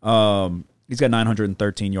 He's got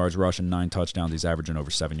 913 yards rushing, 9 touchdowns. He's averaging over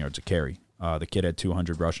 7 yards a carry. The kid had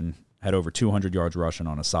over 200 yards rushing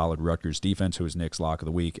on a solid Rutgers defense, who was Nick's lock of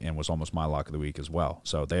the week and was almost my lock of the week as well.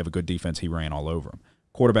 So they have a good defense. He ran all over them.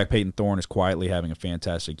 Quarterback Peyton Thorne is quietly having a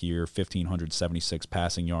fantastic year, 1,576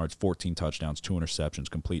 passing yards, 14 touchdowns, 2 interceptions,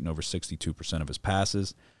 completing over 62% of his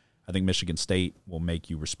passes. I think Michigan State will make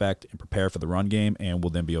you respect and prepare for the run game and will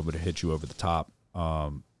then be able to hit you over the top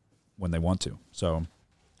when they want to. So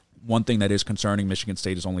one thing that is concerning, Michigan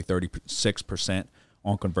State is only 36%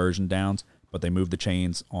 on conversion downs, but they move the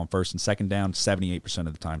chains on first and second down 78%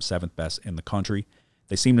 of the time, 7th best in the country.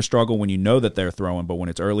 They seem to struggle when you know that they're throwing, but when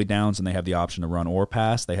it's early downs and they have the option to run or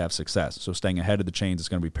pass, they have success. So staying ahead of the chains is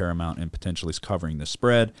going to be paramount in potentially covering the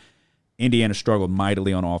spread. Indiana struggled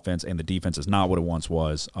mightily on offense, and the defense is not what it once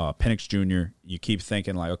was. Penix Jr., you keep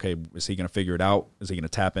thinking, like, okay, is he going to figure it out? Is he going to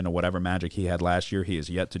tap into whatever magic he had last year? He has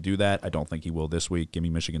yet to do that. I don't think he will this week. Give me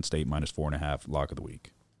Michigan State -4.5, lock of the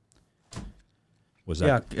week. Was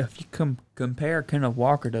that? Yeah, if you compare Kenneth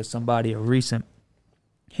Walker to somebody of recent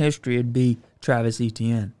history, it'd be Travis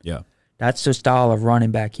Etienne. Yeah. That's the style of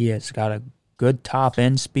running back he has. Got a good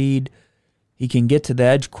top-end speed. He can get to the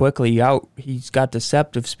edge quickly. He's got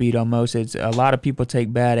deceptive speed almost. It's a lot of people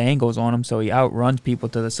take bad angles on him, so he outruns people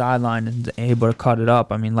to the sideline and is able to cut it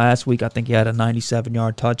up. I mean, last week I think he had a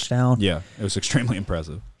 97-yard touchdown. Yeah, it was extremely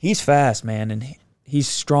impressive. He's fast, man, and he's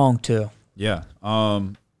strong too. Yeah.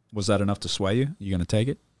 Was that enough to sway you? You going to take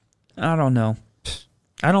it? I don't know.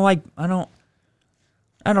 I don't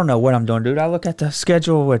know what I'm doing, dude. I look at the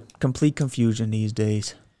schedule with complete confusion these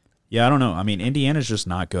days. Yeah, I don't know. I mean, Indiana's just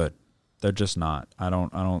not good. They're just not.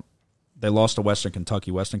 They lost to Western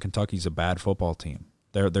Kentucky. Western Kentucky's a bad football team.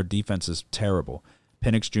 Their defense is terrible.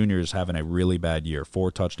 Penix Jr. is having a really bad year.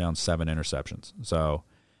 4 touchdowns, 7 interceptions. So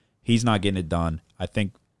he's not getting it done. I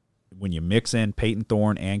think when you mix in Peyton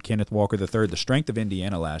Thorne and Kenneth Walker III, the strength of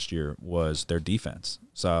Indiana last year was their defense.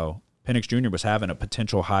 So Penix Jr. was having a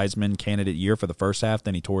potential Heisman candidate year for the first half,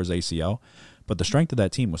 then he tore his ACL. But the strength of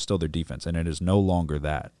that team was still their defense, and it is no longer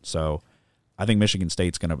that. So I think Michigan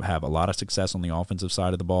State's going to have a lot of success on the offensive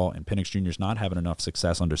side of the ball, and Penix Jr. is not having enough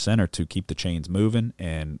success under center to keep the chains moving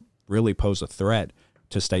and really pose a threat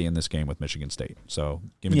to stay in this game with Michigan State. So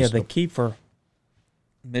give me the key for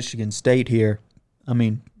Michigan State here,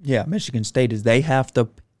 Michigan State is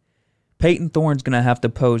Peyton Thorne's going to have to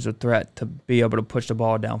pose a threat to be able to push the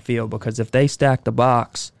ball downfield, because if they stack the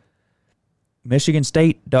box, Michigan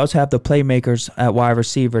State does have the playmakers at wide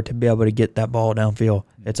receiver to be able to get that ball downfield.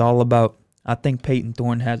 It's all about, I think Peyton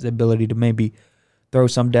Thorne has the ability to maybe throw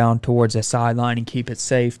some down towards the sideline and keep it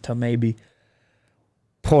safe to maybe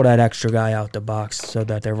pull that extra guy out the box so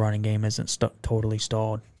that their running game isn't totally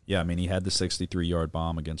stalled. Yeah, I mean, he had the 63-yard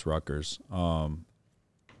bomb against Rutgers.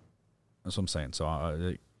 That's what I'm saying. So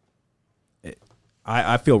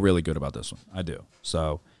I feel really good about this one. I do.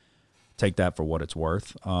 So take that for what it's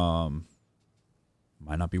worth.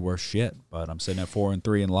 Might not be worth shit, but I'm sitting at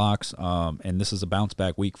 4-3 in locks. And this is a bounce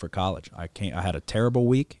back week for college. I had a terrible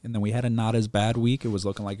week, and then we had a not as bad week. It was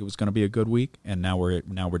looking like it was going to be a good week, and now we're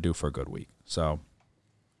due for a good week. So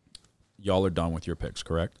y'all are done with your picks,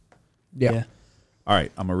 correct? Yeah. All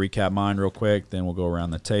right, I'm going to recap mine real quick, then we'll go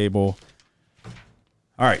around the table.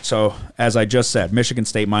 All right, so as I just said, Michigan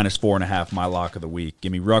State -4.5, my lock of the week.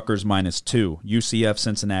 Give me Rutgers -2. UCF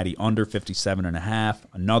Cincinnati under 57.5.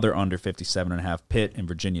 Another under 57.5, Pitt and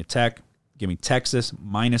Virginia Tech. Give me Texas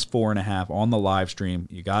 -4.5 on the live stream.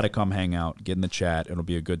 You got to come hang out, get in the chat. It'll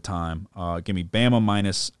be a good time. Give me Bama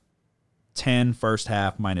 -10 first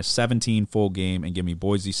half, -17 full game, and give me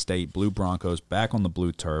Boise State Blue Broncos back on the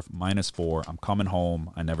blue turf -4. I'm coming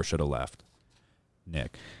home. I never should have left.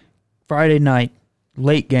 Nick. Friday night,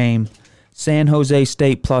 late game, San Jose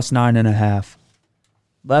State +9.5.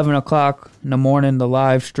 11 o'clock in the morning, the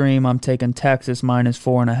live stream, I'm taking Texas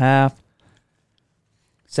 -4.5.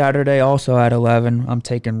 Saturday, also at 11, I'm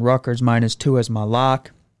taking Rutgers -2 as my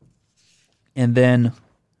lock. And then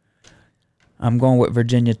I'm going with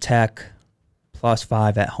Virginia Tech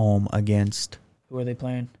 +5 at home against, who are they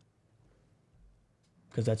playing?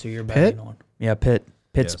 Because that's who you're betting on. Yeah,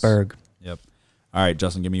 Pittsburgh. Yes. Yep. All right,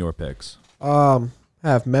 Justin, give me your picks. I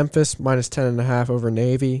have Memphis -10.5 over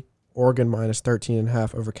Navy, Oregon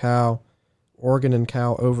 -13.5 over Cal, Oregon and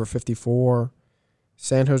Cal over 54,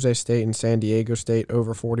 San Jose State and San Diego State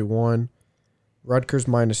over 41, Rutgers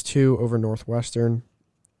 -2 over Northwestern,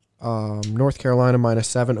 North Carolina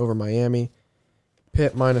 -7 over Miami,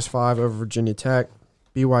 Pitt -5 over Virginia Tech,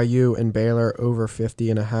 BYU and Baylor over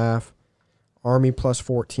 50.5, Army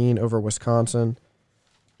 +14 over Wisconsin,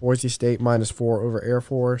 Boise State -4 over Air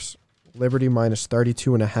Force, Liberty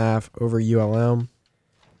 -32.5 over ULM,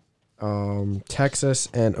 Texas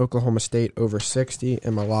and Oklahoma State over 60,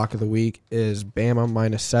 and my lock of the week is Bama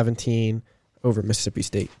 -17 over Mississippi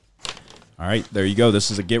State. All right, there you go.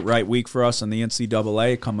 This is a get-right week for us in the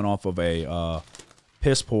NCAA, coming off of a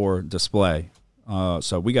piss-poor display.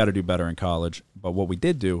 So we got to do better in college. But what we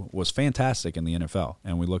did do was fantastic in the NFL,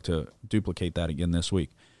 and we look to duplicate that again this week.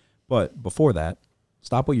 But before that,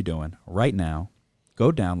 stop what you're doing right now.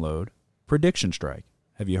 Go download Prediction Strike.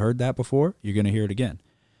 Have you heard that before? You're going to hear it again.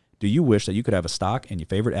 Do you wish that you could have a stock in your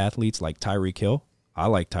favorite athletes like Tyreek Hill? I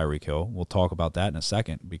like Tyreek Hill. We'll talk about that in a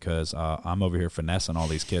second because I'm over here finessing all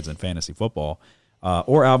these kids in fantasy football.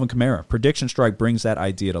 Or Alvin Kamara. Prediction Strike brings that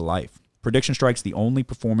idea to life. Prediction Strike's the only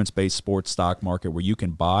performance-based sports stock market where you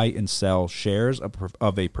can buy and sell shares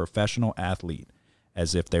of a professional athlete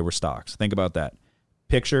as if they were stocks. Think about that.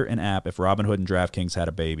 Picture an app if Robinhood and DraftKings had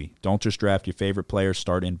a baby. Don't just draft your favorite players,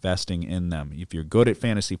 start investing in them. If you're good at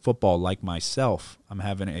fantasy football like myself, I'm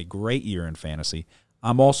having a great year in fantasy.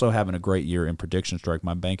 I'm also having a great year in Prediction Strike.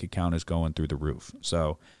 My bank account is going through the roof.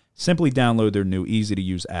 So simply download their new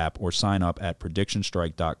easy-to-use app or sign up at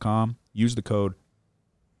PredictionStrike.com. Use the code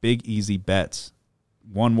BIGEasyBets,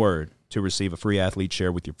 one word, to receive a free athlete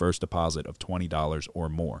share with your first deposit of $20 or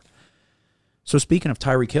more. So speaking of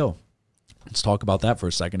Tyreek Hill, let's talk about that for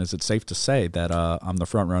a second. Is it safe to say that I'm the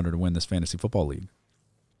front runner to win this fantasy football league?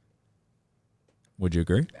 Would you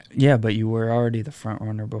agree? Yeah, but you were already the front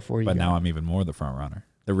runner before you. But now I'm even more the front runner.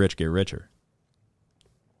 The rich get richer.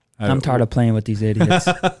 I'm tired of playing with these idiots.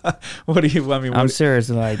 What do you? I mean, I'm serious.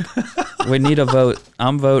 Like, we need a vote.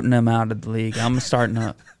 I'm voting them out of the league. I'm starting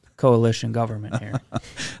a coalition government here.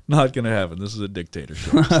 Not going to happen. This is a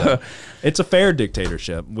dictatorship. So. It's a fair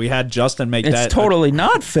dictatorship. We had Justin make that. It's totally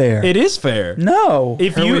not fair. It is fair. No.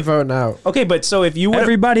 If you voting out. Okay, but so if you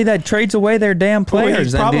everybody that trades away their damn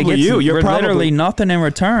players, probably you. You're probably literally nothing in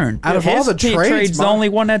return. Out of all the trades, the only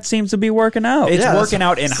one that seems to be working out. It's working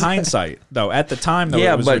out in hindsight, though. At the time, though,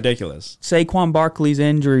 it was ridiculous. Saquon Barkley's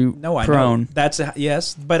injury prone. That's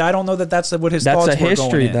yes, but I don't know that that's what his thoughts were going in. That's a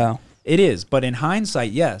history, though. It is, but in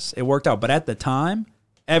hindsight, yes, it worked out. But at the time,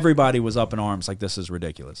 everybody was up in arms like this is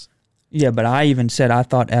ridiculous. Yeah, but I even said I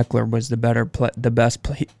thought Eckler was the best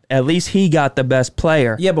play. At least he got the best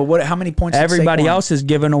player. Yeah, but how many points? Everybody else is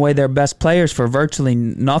giving away their best players for virtually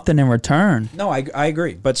nothing in return. No, I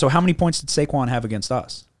agree. But so how many points did Saquon have against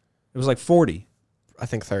us? It was like 40. I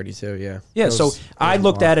think 32, yeah. Yeah, so I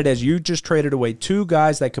looked at it as you just traded away two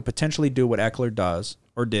guys that could potentially do what Eckler does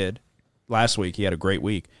or did last week. He had a great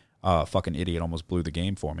week. Fucking idiot almost blew the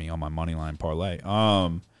game for me on my money line parlay.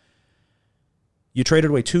 You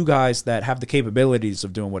traded away two guys that have the capabilities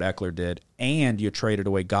of doing what Eckler did, and you traded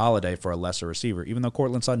away Golladay for a lesser receiver, even though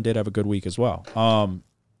Courtland Sutton did have a good week as well.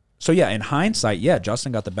 So, yeah, in hindsight, yeah,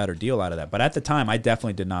 Justin got the better deal out of that. But at the time, I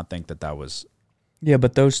definitely did not think that was... Yeah,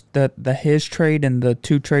 but his trade and the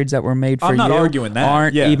two trades that were made for I'm not arguing that.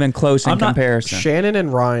 Aren't even close in comparison. Shannon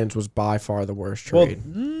and Ryan's was by far the worst trade.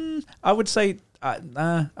 Well, I would say... I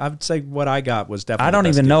would say what I got was definitely. I don't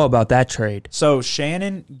even know about that trade. So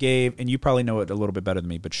Shannon gave, and you probably know it a little bit better than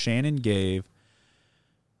me, but Shannon gave.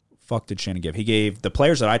 Fuck did Shannon give? He gave the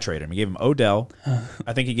players that I traded him. He gave him Odell.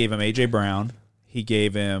 I think he gave him AJ Brown. He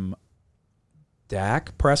gave him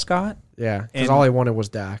Dak Prescott. Yeah, because all he wanted was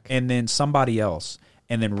Dak, and then somebody else.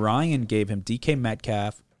 And then Ryan gave him DK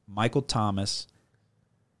Metcalf, Michael Thomas,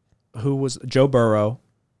 who was Joe Burrow,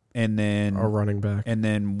 and then our running back, and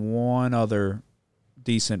then one other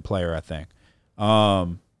decent player, I think.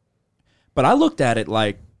 But I looked at it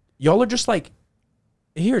like, y'all are just like,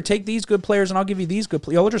 here, take these good players and I'll give you these good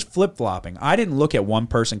players. Y'all are just flip-flopping. I didn't look at one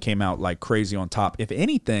person came out like crazy on top. If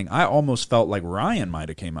anything, I almost felt like Ryan might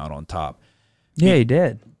have came out on top. Yeah, he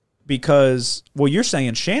did. Because, well, you're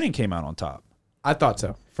saying Shannon came out on top. I thought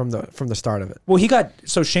so from the start of it. Well,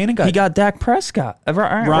 Shannon got Dak Prescott.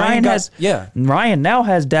 Ryan now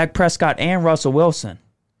has Dak Prescott and Russell Wilson.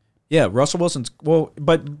 Yeah, Russell Wilson's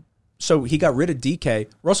so he got rid of DK.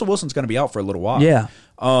 Russell Wilson's going to be out for a little while. Yeah.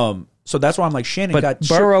 So that's why I'm like Shannon got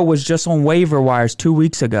Burrow was just on waiver wires 2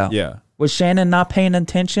 weeks ago. Yeah. Was Shannon not paying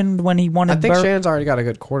attention when he wanted? I think Shannon's already got a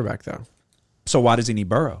good quarterback though. So why does he need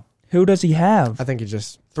Burrow? Who does he have? I think he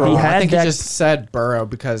just he just said Burrow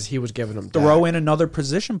because he was giving him throw in another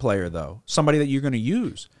position player though, somebody that you're going to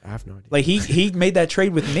use. I have no idea. Like he made that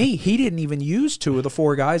trade with me. He didn't even use two of the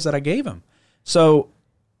four guys that I gave him. So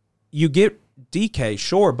you get DK,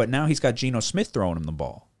 sure, but now he's got Geno Smith throwing him the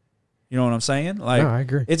ball. You know what I'm saying? Like, no, I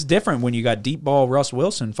agree. It's different when you got deep ball Russ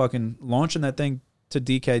Wilson fucking launching that thing to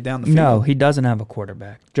DK down the field. No, he doesn't have a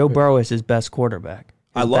quarterback. Joe Burrow is his best quarterback.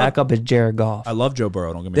 His backup is Jared Goff. I love Joe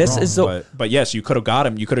Burrow, don't get me wrong. But yes, you could have got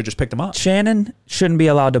him. You could have just picked him up. Shannon shouldn't be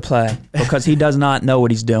allowed to play because he does not know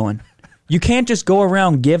what he's doing. You can't just go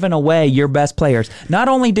around giving away your best players. Not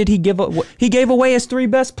only did he gave away his 3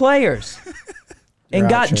 best players and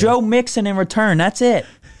got Joe Mixon in return. That's it.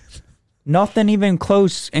 Nothing even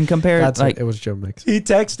close in comparison. It was Joe Mixon. He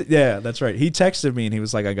texted, yeah, that's right. He texted me and he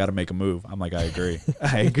was like, I got to make a move. I'm like, I agree.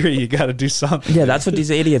 I agree. You got to do something. Yeah, that's what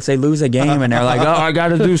these idiots, they lose a game and they're like, oh, I got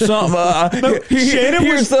to do something.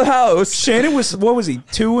 Here's the house. Shannon was, what was he,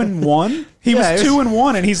 2-1? He was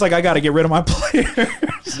 2-1 and he's like, I got to get rid of my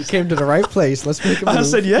players. You came to the right place. Let's make a move. I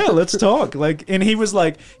said, yeah, let's talk. And he was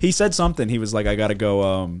like, he said something. He was like, I got to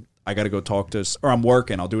go talk to, or I'm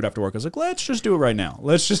working. I'll do it after work. I was like, let's just do it right now.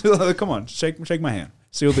 Let's just, come on, shake my hand.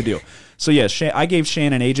 Seal the deal. So, yeah, I gave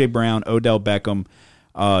Shannon A.J. Brown, Odell Beckham,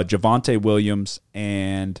 Javonte Williams,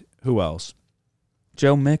 and who else?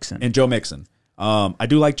 Joe Mixon. And Joe Mixon. I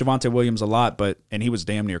do like Javonte Williams a lot, and he was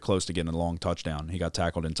damn near close to getting a long touchdown. He got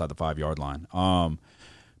tackled inside the 5-yard line.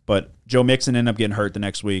 But Joe Mixon ended up getting hurt the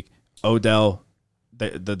next week. Odell,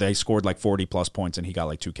 they scored like 40-plus points, and he got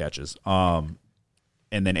like 2 catches. And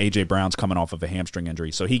then A.J. Brown's coming off of a hamstring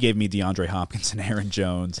injury. So he gave me DeAndre Hopkins and Aaron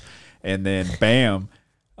Jones. And then Bam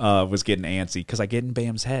was getting antsy because I get in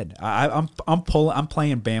Bam's head. I'm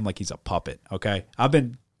playing Bam like he's a puppet, okay?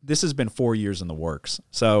 This has been 4 years in the works.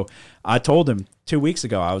 So I told him 2 weeks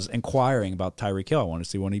ago I was inquiring about Tyreek Hill. I wanted to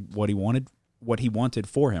see what he wanted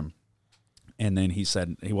for him. And then he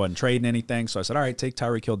said he wasn't trading anything. So I said, all right, take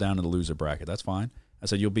Tyreek Hill down to the loser bracket. That's fine. I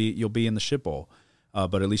said, you'll be in the shit bowl.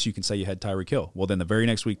 But at least you can say you had Tyreek Hill. Well, then the very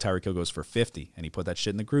next week, Tyreek Hill goes for 50, and he put that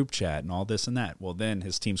shit in the group chat and all this and that. Well, then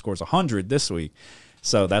his team scores 100 this week.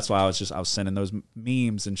 So that's why I was sending those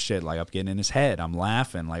memes and shit. Like, I'm getting in his head. I'm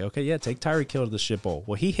laughing. Like, okay, yeah, take Tyreek Hill to the shit bowl.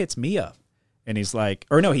 Well, he hits me up, and he's like,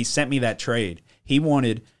 or no, he sent me that trade. He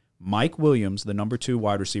wanted Mike Williams, the number 2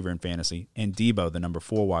 wide receiver in fantasy, and Debo, the number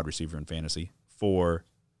 4 wide receiver in fantasy, for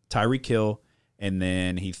Tyreek Hill, and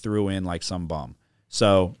then he threw in like some bum.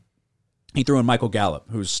 So he threw in Michael Gallup,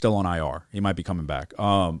 who's still on IR. He might be coming back.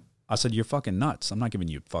 I said, you're fucking nuts. I'm not giving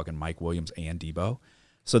you fucking Mike Williams and Debo.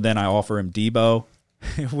 So then I offer him Debo.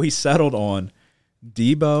 We settled on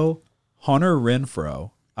Debo, Hunter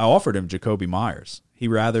Renfrow. I offered him Jacoby Myers. He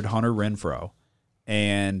rathered Hunter Renfrow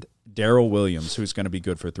and Darrell Williams, who's going to be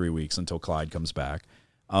good for 3 weeks until Clyde comes back,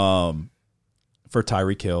 for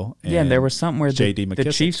Tyreek Hill. And there was something where J.D. McKissic.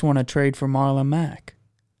 The Chiefs want to trade for Marlon Mack.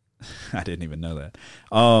 I didn't even know that.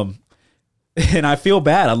 And I feel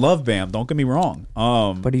bad. I love Bam. Don't get me wrong.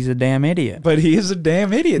 But he's a damn idiot. But he is a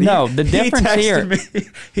damn idiot. No, the difference here,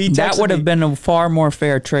 that would have been a far more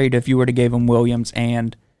fair trade if you were to give him Williams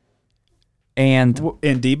and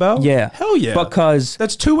Debo? Yeah. Hell yeah. Because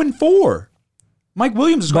that's 2 and 4. Mike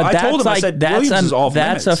Williams is gone. I told him, I said, Williams is off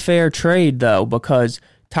limits. That's a fair trade, though, because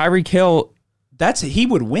Tyreek Hill... He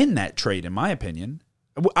would win that trade, in my opinion.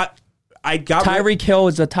 Tyreek Hill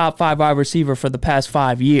is a top 5 wide receiver for the past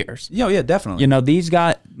 5 years. Yeah, definitely. You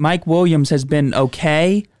know, Mike Williams has been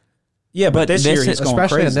okay. Yeah, but this year he's going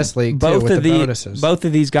especially crazy. In this league, too, with the bonuses. Both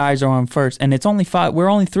of these guys are on first, and it's only 5. We're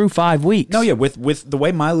only through 5 weeks. No, yeah, with the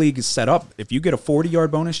way my league is set up, if you get a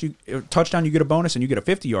 40-yard bonus, touchdown, you get a bonus, and you get a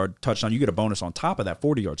 50-yard touchdown, you get a bonus on top of that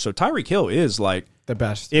 40 yards. So Tyreek Hill is like the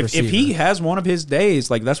best. If he has one of his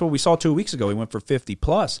days, like that's what we saw 2 weeks ago, he went for 50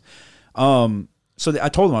 plus. So I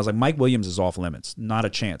told him, I was like, Mike Williams is off limits, not a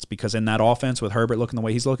chance, because in that offense with Herbert looking the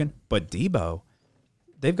way he's looking, but Debo,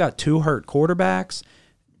 they've got 2 hurt quarterbacks.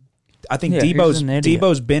 I think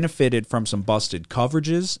Debo's benefited from some busted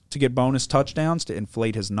coverages to get bonus touchdowns to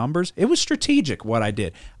inflate his numbers. It was strategic what I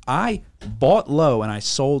did. I bought low and I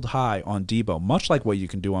sold high on Debo, much like what you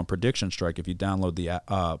can do on Prediction Strike if you download the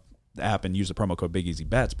app and use the promo code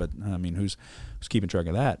BigEasyBets. But I mean, who's keeping track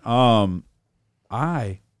of that?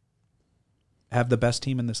 I have the best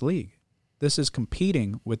team in this league. This is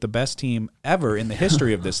competing with the best team ever in the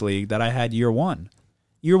history of this league that I had year one.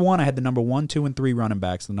 Year one, I had the number 1, 2, and 3 running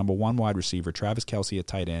backs, the number 1 wide receiver, Travis Kelce at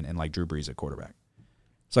tight end, and like Drew Brees at quarterback.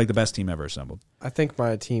 It's like the best team ever assembled. I think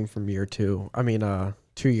my team from year 2,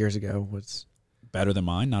 2 years ago, was better than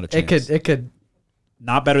mine. Not a chance. It could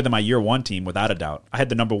not better than my year 1 team, without a doubt. I had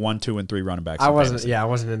the number 1, 2, and 3 running backs. I wasn't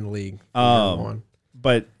in the league. Year one.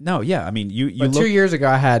 But no, yeah, I mean, you. But 2 years ago,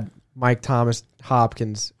 I had Mike Thomas,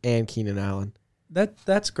 Hopkins, and Keenan Allen.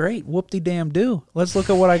 That's great. Whoop-de-damn-do. Let's look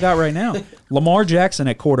at what I got right now. Lamar Jackson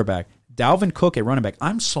at quarterback. Dalvin Cook at running back.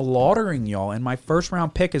 I'm slaughtering y'all, and my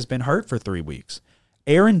first-round pick has been hurt for 3 weeks.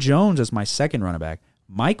 Aaron Jones is my second running back.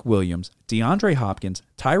 Mike Williams, DeAndre Hopkins,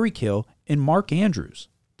 Tyreek Hill, and Mark Andrews.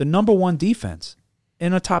 The number 1 defense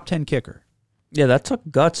and a top 10 kicker. Yeah, that took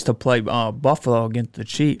guts to play Buffalo against the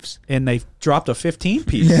Chiefs. And they dropped a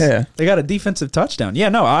 15-piece. Yeah. They got a defensive touchdown. Yeah,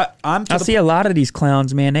 no, I see a lot of these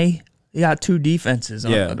clowns, man. They got 2 defenses.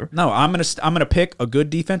 No, I'm gonna pick a good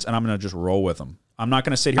defense and I'm gonna just roll with them. I'm not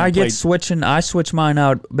gonna sit here. I switch mine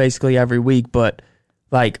out basically every week, but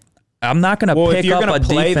like I'm not gonna pick up a defense. Well, if you're gonna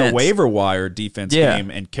play the waiver wire defense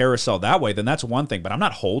game and carousel that way, then that's one thing. But I'm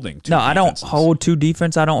not holding 2 defenses. I don't hold 2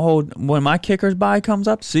 defense. I don't hold when my kicker's buy comes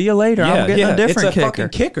up. See you later. I'm getting a different kicker. It's a fucking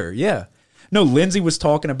kicker. Yeah. No, Lindsay was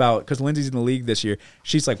talking about, because Lindsay's in the league this year.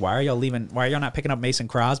 She's like, why are y'all not picking up Mason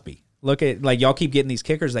Crosby? Look at, like, y'all keep getting these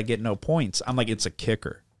kickers that get no points. I'm like, it's a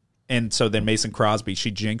kicker. And so then Mason Crosby, she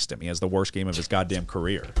jinxed him. He has the worst game of his goddamn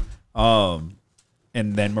career. And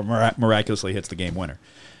then miraculously hits the game winner.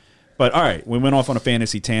 But all right, we went off on a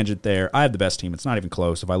fantasy tangent there. I have the best team. It's not even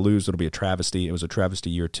close. If I lose, it'll be a travesty. It was a travesty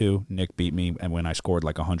year 2. Nick beat me, and when I scored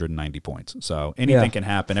like 190 points. So anything can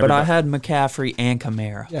happen. But I had McCaffrey and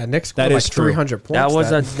Kamara. Yeah, Nick scored like 300 points. That was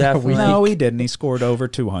definitely. No, he didn't. He scored over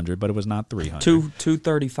 200, but it was not 300.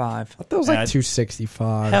 235. I thought it was like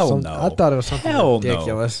 265. Hell no. I thought it was something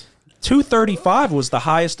ridiculous. No. 235 was the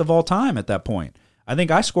highest of all time at that point. I think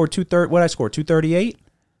I scored 238?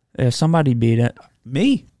 If somebody beat it.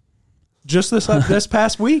 Me. Just this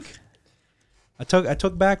past week. I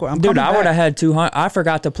took back. I would have had 200. I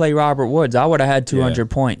forgot to play Robert Woods. I would have had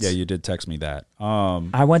 200 points. Yeah, you did text me that.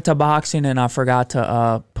 I went to boxing and I forgot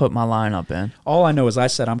to put my lineup in. All I know is I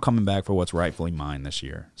said I'm coming back for what's rightfully mine this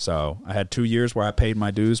year. So I had 2 years where I paid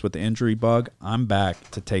my dues with the injury bug. I'm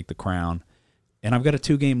back to take the crown. And I've got a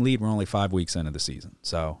 2-game lead. We're only 5 weeks into the season.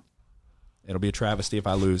 So it'll be a travesty if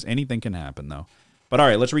I lose. Anything can happen, though. But all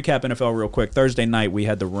right, let's recap NFL real quick. Thursday night, we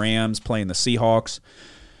had the Rams playing the Seahawks.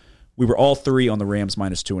 We were all 3 on the Rams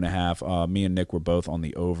minus 2.5. Me and Nick were both on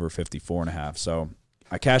the over 54.5. So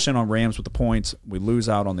I cash in on Rams with the points. We lose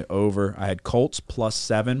out on the over. I had Colts plus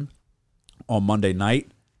 7 on Monday night.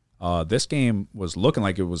 This game was looking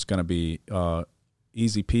like it was going to be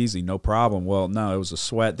easy peasy, no problem. Well, no, it was a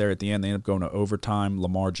sweat there at the end. They ended up going to overtime.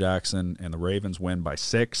 Lamar Jackson and the Ravens win by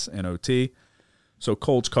 6 in OT. So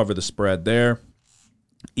Colts cover the spread there.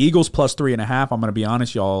 Eagles plus 3.5. I'm going to be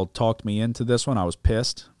honest, y'all talked me into this one. I was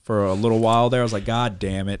pissed for a little while there. I was like, God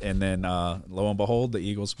damn it. And then lo and behold, the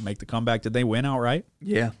Eagles make the comeback. Did they win outright?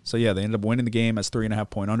 Yeah. So, yeah, they ended up winning the game as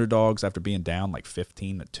 3.5-point underdogs after being down like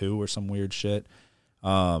 15-2 or some weird shit.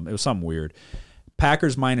 It was something weird.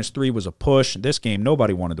 Packers minus 3 was a push. This game,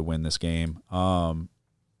 nobody wanted to win this game.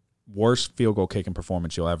 Worst field goal kicking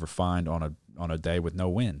performance you'll ever find on a day with no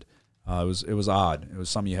wind. It was odd. It was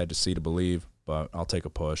something you had to see to believe. But I'll take a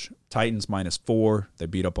push. Titans minus 4. They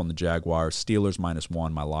beat up on the Jaguars. Steelers minus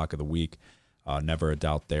 1, my lock of the week. Never a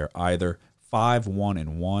doubt there either.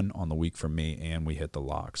 5-1-1 on the week for me, and we hit the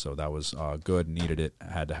lock. So that was good. Needed it.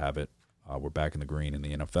 Had to have it. We're back in the green in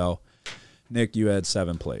the NFL. Nick, you had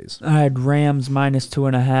 7 plays. I had Rams minus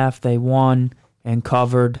 2.5. They won and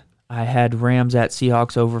covered. I had Rams at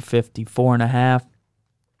Seahawks over 54.5.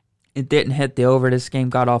 It didn't hit the over. This game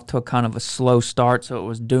got off to a kind of a slow start, so it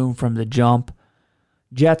was doomed from the jump.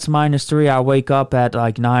 Jets minus 3. I wake up at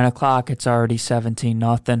like 9 o'clock. It's already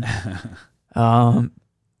 17-0.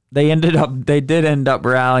 They did end up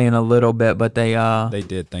rallying a little bit, but they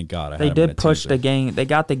did. Thank God. They did push the game. They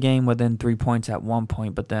got the game within 3 points at one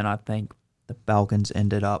point, but then I think the Falcons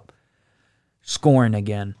ended up scoring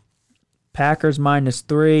again. Packers minus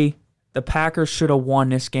 3. The Packers should have won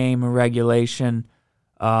this game in regulation.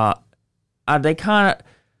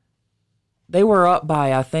 They were up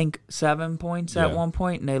by, I think, 7 points at one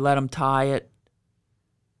point, and they let them tie it.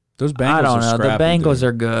 Those Bengals are scrappy. The Bengals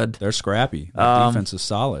are good. They're scrappy. Their defense is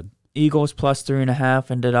solid. Eagles plus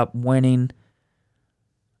 3.5 ended up winning.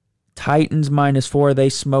 Titans minus 4. They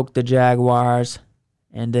smoked the Jaguars.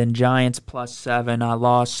 And then Giants plus 7. I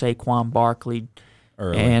lost Saquon Barkley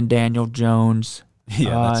and Daniel Jones.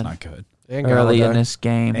 Yeah, that's not good. Early in this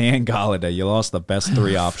game. And Golladay. You lost the best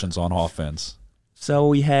 3 options on offense. So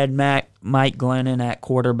we had Mike Glennon at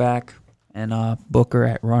quarterback and Booker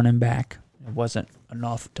at running back. It wasn't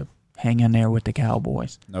enough to hang in there with the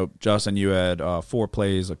Cowboys. Nope. Justin, you had 4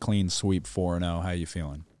 plays, a clean sweep, 4-0. How you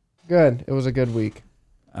feeling? Good. It was a good week.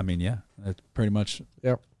 I mean, yeah. That's pretty much.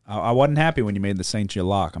 Yep. I wasn't happy when you made the Saints your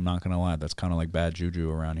lock. I'm not going to lie. That's kind of like bad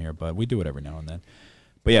juju around here, but we do it every now and then.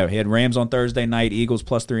 But, yeah, he had Rams on Thursday night, Eagles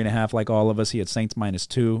plus 3.5 like all of us. He had Saints minus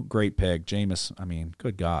 2. Great pick. Jameis, I mean,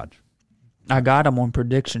 good God. I got him on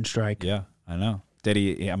prediction strike. Yeah, I know. Did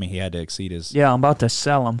he? I mean, he had to exceed his. Yeah, I'm about to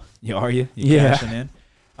sell him. Are you? Cashing in?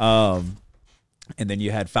 And then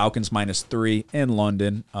you had Falcons minus 3 in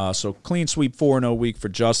London. So clean sweep 4-0 week for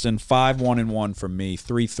Justin. 5-1-1 for me.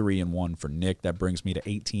 3-3-1 for Nick. That brings me to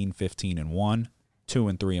 18-15-1.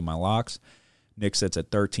 2-3 in my locks. Nick sits at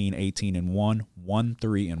 13-18-1.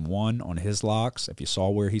 1-3-1 on his locks. If you saw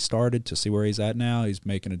where he started to see where he's at now, he's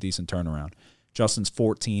making a decent turnaround. Justin's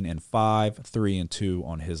 14-5, 3-2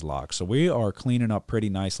 on his locks. So we are cleaning up pretty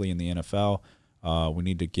nicely in the NFL. We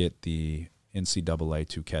need to get the NCAA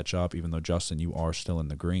to catch up, even though, Justin, you are still in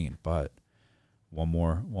the green. But one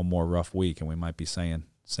more rough week, and we might be saying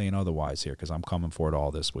otherwise here because I'm coming for it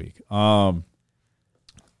all this week. So,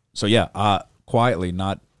 yeah, quietly,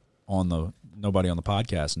 nobody on the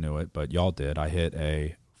podcast knew it, but y'all did. I hit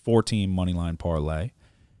a 4-team moneyline parlay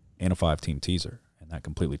and a 5-team teaser. That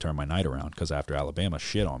completely turned my night around because after Alabama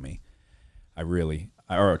shit on me, I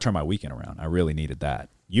turned my weekend around. I really needed that.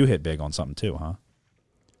 You hit big on something too, huh?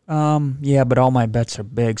 Yeah, but all my bets are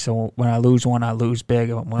big. So when I lose one, I lose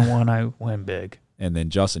big. When I win one, I win big. And then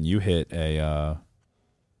Justin, you hit a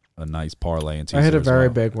nice parlay and teaser. I hit a very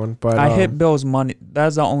big one, but I hit Bill's money.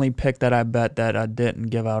 That's the only pick that I bet that I didn't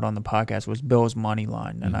give out on the podcast was Bill's money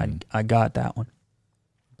line, and I got that one.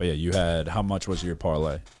 But yeah, you had, how much was your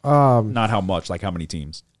parlay? Not how much, like how many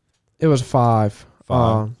teams? It was 5.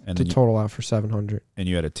 And to total out for 700. And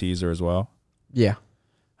you had a teaser as well? Yeah.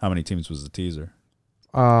 How many teams was the teaser?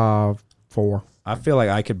 4. I feel like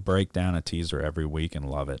I could break down a teaser every week and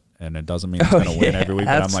love it. And it doesn't mean it's going to win every week,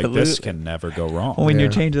 but I'm like, this can never go wrong. When you're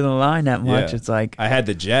changing the line that much, it's like... I had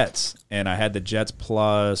the Jets, and I had the Jets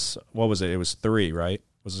plus, what was it? It was 3, right?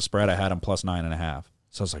 Was the spread? I had them plus 9.5.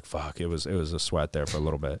 So I was like, fuck, it was a sweat there for a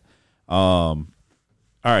little bit. All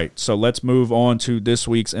right, so let's move on to this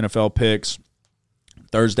week's NFL picks.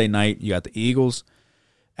 Thursday night, you got the Eagles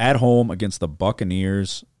at home against the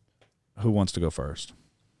Buccaneers. Who wants to go first?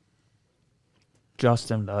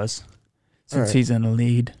 Justin does, since he's in the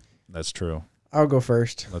lead. That's true. I'll go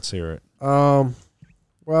first. Let's hear it.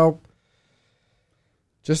 Well,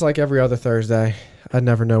 just like every other Thursday, I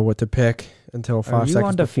never know what to pick until 5 seconds before. Are you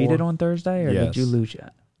undefeated on Thursday, or did you lose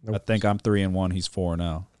yet? Nope. I think I'm 3-1. He's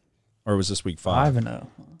 4-0. Or was this week 5? 5-0.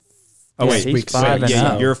 Oh wait, he's 5-0.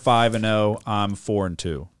 Yeah, you're 5-0. I'm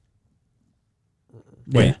 4-2.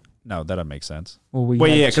 Wait, no, that doesn't make sense. Well,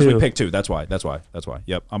 because we picked 2. That's why.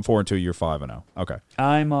 Yep, I'm 4-2. You're 5-0. Okay.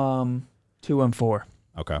 I'm 2-4.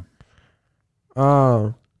 Okay.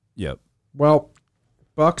 Yep. Well,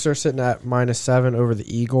 Bucks are sitting at -7 over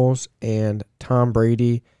the Eagles, and Tom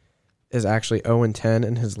Brady is actually 0-10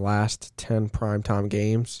 in his last 10 primetime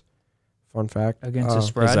games. Fun fact. Against the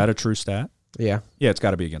spread? Is that a true stat? Yeah. Yeah, it's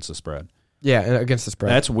got to be against the spread. Yeah, and against the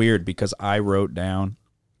spread. That's weird because I wrote down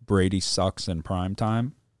Brady sucks in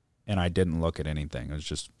primetime, and I didn't look at anything. It was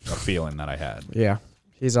just a feeling that I had. Yeah.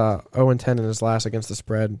 He's 0-10 in his last against the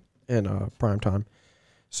spread in primetime.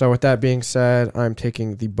 So with that being said, I'm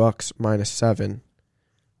taking the Bucks -7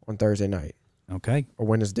 on Thursday night. Okay. A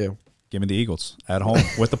win is due. Give me the Eagles at home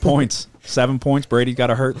with the points. 7 points. Brady's got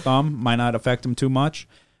a hurt thumb. Might not affect him too much,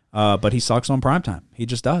 but he sucks on primetime. He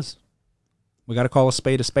just does. We got to call a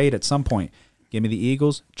spade at some point. Give me the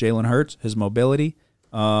Eagles. Jalen Hurts, his mobility.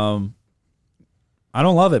 I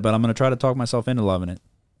don't love it, but I'm going to try to talk myself into loving it.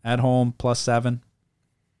 At home, +7.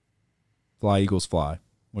 Fly, Eagles, fly.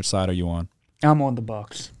 Which side are you on? I'm on the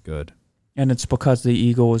Bucks. Good. And it's because the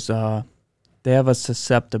Eagles, they have a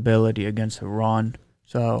susceptibility against the run.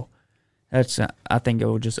 So that's I think it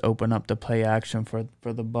will just open up the play action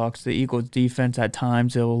for the Bucks. The Eagles defense at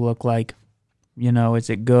times it will look like, is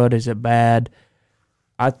it good? Is it bad?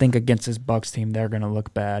 I think against this Bucks team they're going to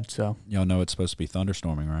look bad. So y'all know it's supposed to be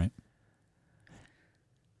thunderstorming, right?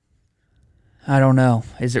 I don't know.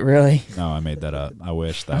 Is it really? No, I made that up. I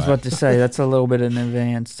wish that. I was about to say that's a little bit in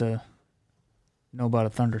advance to know about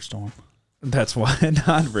a thunderstorm. That's why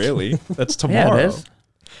not really. That's tomorrow. Yeah, it is.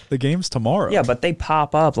 The game's tomorrow. Yeah, but they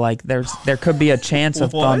pop up like there could be a chance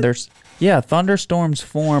of thunders. Yeah, thunderstorms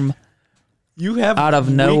form. You have out of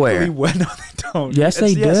nowhere. No, they don't. Yes,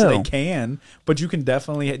 they do. Yes, they can, but you can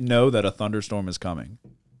definitely know that a thunderstorm is coming.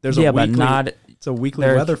 There's a weekly, but not. It's a weekly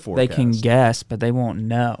weather forecast. They can guess, but they won't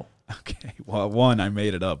know. Okay. Well, 1, I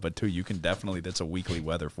made it up, but 2, you can definitely. That's a weekly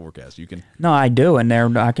weather forecast. You can. No, I do, and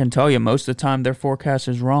I can tell you most of the time their forecast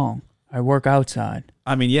is wrong. I work outside.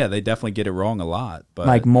 I mean, yeah, they definitely get it wrong a lot, but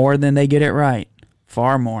like more than they get it right,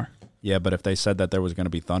 far more. Yeah, but if they said that there was going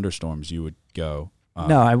to be thunderstorms, you would go.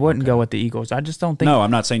 No, I wouldn't go with the Eagles. I just don't think. No, I'm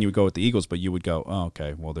not saying you would go with the Eagles, but you would go. Oh,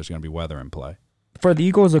 okay. Well, there's going to be weather in play. For the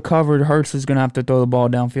Eagles, a covered Hurts is going to have to throw the ball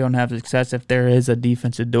downfield and have success. If there is a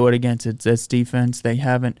defense to do it against, it's this defense. They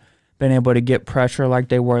haven't been able to get pressure like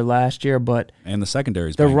they were last year, but and the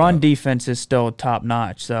secondary's the run defense is still top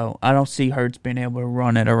notch. So I don't see Hurts being able to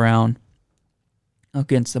run it around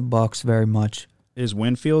against the Bucks very much. Is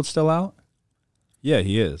Winfield still out? Yeah,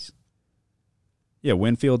 he is. Yeah,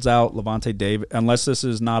 Winfield's out. Levante David, unless this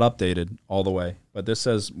is not updated all the way, but this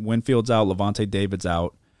says Winfield's out. Levante David's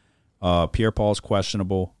out. Pierre-Paul's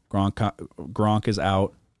questionable. Gronk is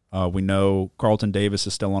out. We know Carlton Davis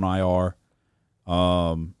is still on IR.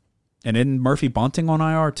 And isn't Murphy Bunting on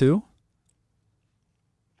IR too?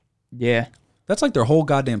 Yeah. That's like their whole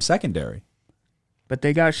goddamn secondary. But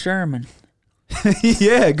they got Sherman.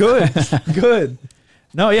 Yeah, good. Good.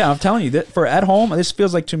 No, yeah, I'm telling you, that for at home, this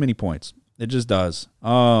feels like too many points. It just does.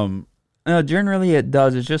 No, generally it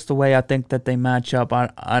does. It's just the way I think that they match up.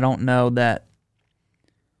 I don't know that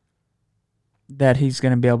he's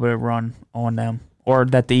going to be able to run on them, or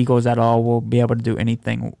that the Eagles at all will be able to do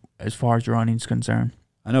anything as far as running is concerned.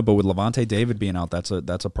 I know, but with Levante David being out, that's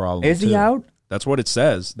a problem. Is he out? That's what it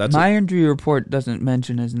says. My injury report doesn't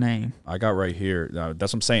mention his name. I got right here.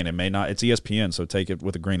 That's what I'm saying. It may not. It's ESPN, so take it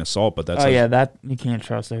with a grain of salt. But that's that you can't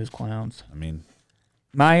trust those clowns. I mean,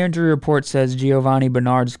 my injury report says Giovanni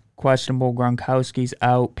Bernard's questionable, Gronkowski's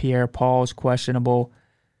out, Pierre-Paul's questionable,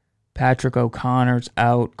 Patrick O'Connor's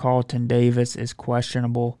out, Carlton Davis is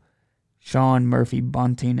questionable, Sean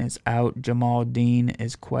Murphy-Bunting is out, Jamal Dean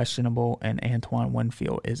is questionable, and Antoine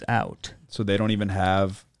Winfield is out. So they don't even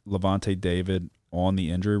have Levante David on the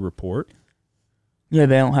injury report? Yeah,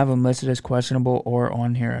 they don't have him listed as questionable or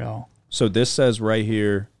on here at all. So this says right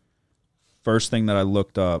here, first thing that I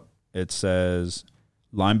looked up, it says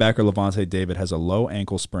linebacker Levante David has a low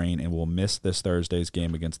ankle sprain and will miss this Thursday's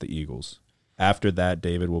game against the Eagles. After that,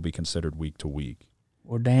 David will be considered week to week.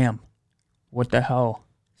 Well, damn. What the hell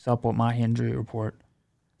is up with my injury report?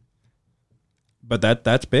 But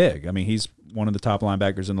that's big. I mean, he's one of the top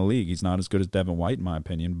linebackers in the league. He's not as good as Devin White, in my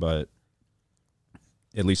opinion, but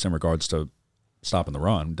at least in regards to stopping the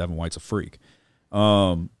run, Devin White's a freak.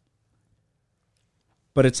 But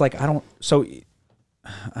it's like, I don't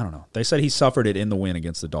know. They said he suffered it in the win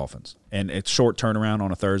against the Dolphins, and it's short turnaround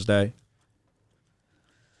on a Thursday.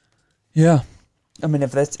 Yeah. I mean,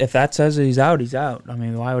 if that says he's out, he's out. I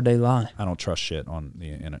mean, why would they lie? I don't trust shit on the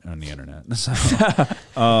internet.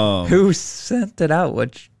 So, who sent it out?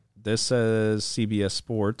 Which this says CBS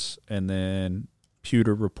Sports and then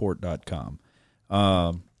pewterreport.com.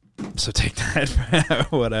 So take that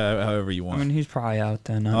however you want. I mean, he's probably out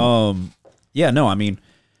then. Yeah, no, I mean,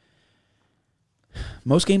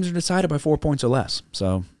 most games are decided by 4 points or less.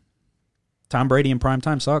 So Tom Brady in prime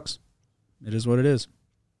time sucks. It is what it is.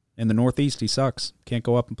 In the Northeast, he sucks. Can't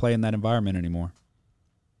go up and play in that environment anymore.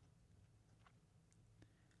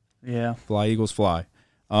 Yeah. Fly, Eagles, fly.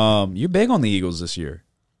 You're big on the Eagles this year.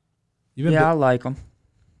 I like them.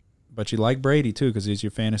 But you like Brady, too, because he's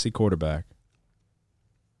your fantasy quarterback.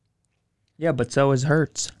 Yeah, but so is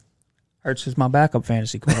Hurts. Hurts is my backup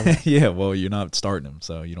fantasy quarterback. Yeah, well, you're not starting him,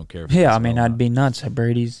 so you don't care. Yeah, I mean, I'd be nuts. I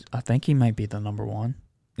think he might be the number one.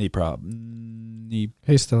 He probably... He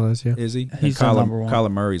still is, yeah. Is he? He's the number one.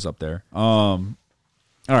 Kyler Murray's up there. All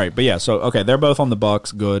right, but yeah, so, okay, they're both on the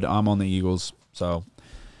Bucs. Good. I'm on the Eagles. So,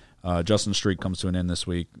 Justin's streak comes to an end this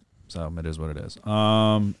week. So, it is what it is.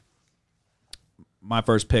 My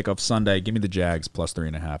first pick of Sunday, give me the Jags plus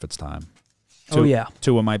 3.5. It's time.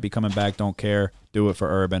 Tua might be coming back. Don't care. Do it for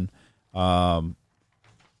Urban.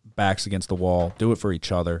 Backs against the wall. Do it for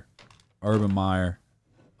each other. Urban Meyer.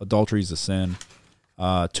 Adultery's a sin.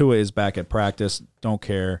 Tua is back at practice. Don't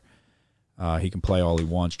care. He can play all he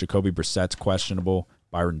wants. Jacoby Brissett's questionable.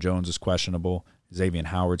 Byron Jones is questionable. Xavier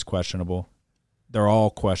Howard's questionable. They're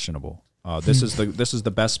all questionable. This is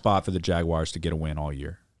the best spot for the Jaguars to get a win all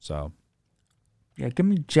year. So, yeah, give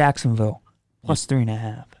me Jacksonville plus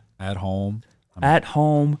 3.5 at home. At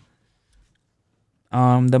home.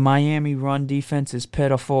 The Miami run defense is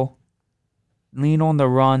pitiful. Lean on the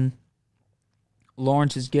run.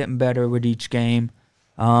 Lawrence is getting better with each game.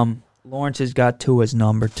 Lawrence has got Tua's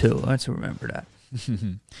number 2. Let's remember that.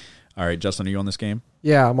 All right, Justin, are you on this game?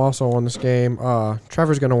 Yeah, I'm also on this game.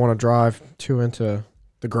 Trevor's going to want to drive Tua into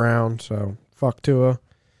the ground, so fuck Tua.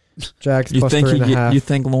 Jags plus 3.5. You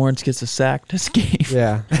think Lawrence gets a sack this game?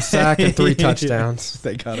 Yeah, a sack and 3 touchdowns.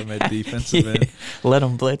 They got him at defensive end. Let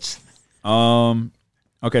him blitz.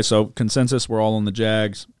 Okay, so consensus, we're all on the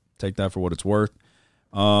Jags. Take that for what it's worth.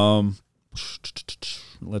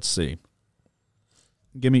 Let's see.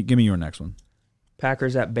 Give me your next one.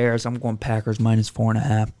 Packers at Bears. I'm going Packers minus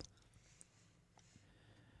 4.5.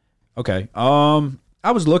 Okay.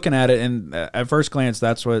 I was looking at it, and at first glance,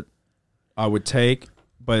 that's what I would take.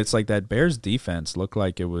 But it's like that Bears defense looked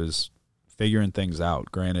like it was figuring things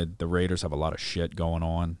out. Granted, the Raiders have a lot of shit going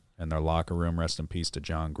on in their locker room. Rest in peace to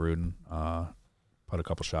John Gruden. Put a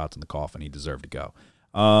couple shots in the coffin. He deserved to go.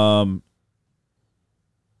 The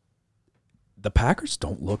Packers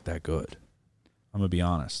don't look that good. I'm going to be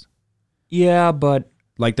honest. Yeah, but...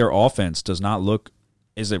 Like, their offense does not look...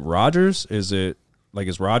 Is it Rodgers? Is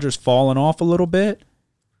Rodgers falling off a little bit?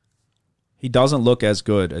 He doesn't look as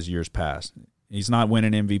good as years past. He's not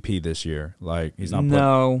winning MVP this year. Like, he's not...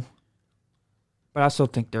 No. But I still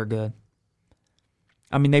think they're good.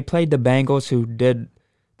 I mean, they played the Bengals,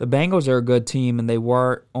 the Bengals are a good team, and they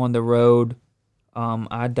were on the road.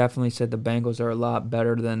 I definitely said the Bengals are a lot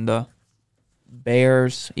better than the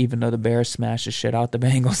Bears, even though the Bears smashed the shit out the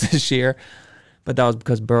Bengals this year. But that was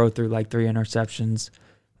because Burrow threw like 3 interceptions.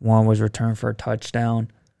 One was returned for a touchdown.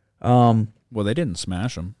 Well, they didn't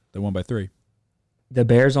smash them. They won by 3. The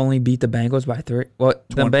Bears only beat the Bengals by 3. Well,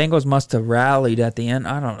 the Bengals must have rallied at the end.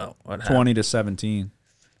 I don't know what happened. 20-17.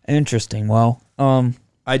 Interesting. Well,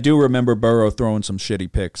 I I do remember Burrow throwing some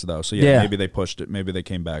shitty picks, though. So, Yeah. maybe they pushed it. Maybe they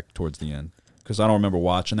came back towards the end. Because I don't remember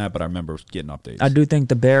watching that, but I remember getting updates. I do think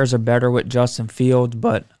the Bears are better with Justin Fields,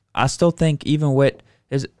 but I still think even with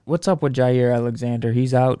what's up with Jair Alexander?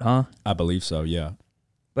 He's out, huh? I believe so, yeah.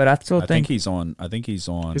 But I still I think he's on.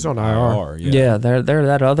 He's on IR. Yeah, they're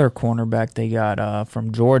that other cornerback they got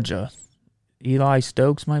from Georgia. Eli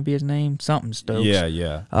Stokes might be his name. Something Stokes.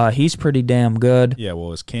 Yeah. He's pretty damn good. Yeah,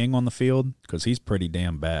 well, is King on the field? Because he's pretty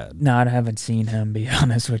damn bad. No, I haven't seen him, be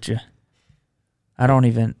honest with you.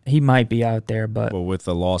 He might be out there, but. Well, with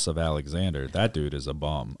the loss of Alexander, that dude is a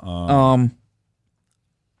bum.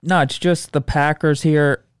 No, it's just the Packers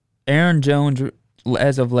here. Aaron Jones,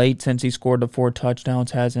 as of late, since he scored the 4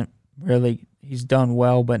 touchdowns, he's done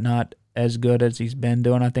well, but not as good as he's been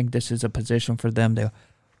doing. I think this is a position for them to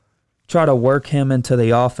try to work him into the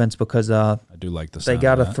offense because I do like the they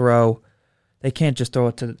got to throw. They can't just throw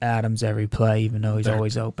it to Adams every play, even though he's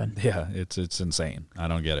always open. Yeah, it's insane. I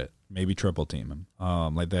don't get it. Maybe triple team him.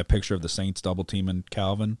 Like that picture of the Saints double teaming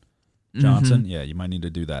Calvin Johnson. Mm-hmm. Yeah, you might need to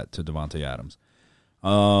do that to Devontae Adams.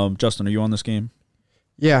 Justin, are you on this game?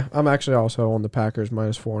 Yeah, I'm actually also on the Packers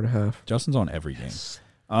 -4.5. Justin's on every game.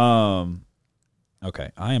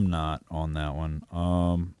 Okay, I am not on that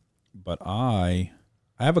one. But I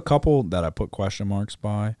have a couple that I put question marks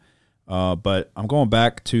by. But I'm going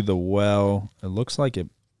back to it looks like it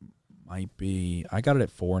might be. I got it at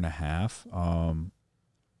 4.5.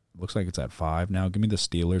 Looks like it's at 5 now. Give me the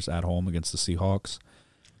Steelers at home against the Seahawks.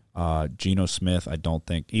 Geno Smith, I don't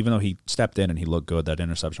think, even though he stepped in and he looked good, that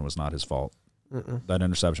interception was not his fault. Mm-mm. That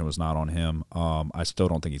interception was not on him. I still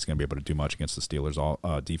don't think he's going to be able to do much against the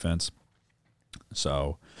Steelers' defense.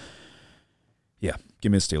 So, yeah,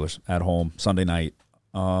 give me the Steelers at home Sunday night.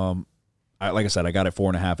 Like I said, I got it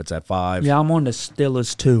 4.5. It's at 5. Yeah, I'm on the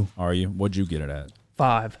Steelers too. Are you? What'd you get it at?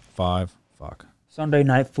 5. 5. Fuck. Sunday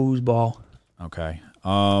night foosball. Okay.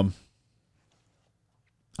 I'll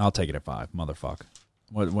take it at 5. Motherfuck.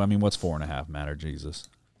 What's 4.5 matter? Jesus.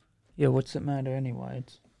 Yeah, what's it matter anyway?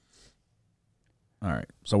 All right.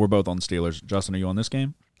 So we're both on the Steelers. Justin, are you on this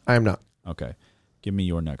game? I am not. Okay. Give me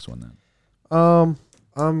your next one then.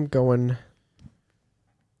 I'm going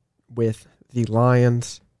with the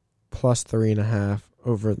Lions +3.5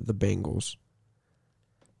 over the Bengals.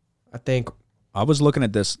 I think I was looking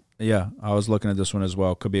at this. Yeah, I was looking at this one as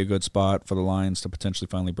well. Could be a good spot for the Lions to potentially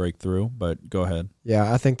finally break through, but go ahead.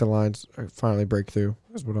 Yeah, I think the Lions finally break through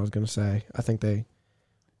is what I was going to say. I think they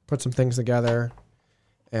put some things together,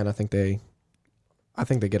 and I think they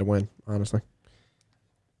get a win, honestly.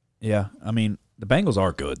 Yeah, I mean, the Bengals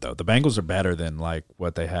are good, though. The Bengals are better than, like,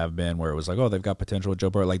 what they have been, where it was like, oh, they've got potential with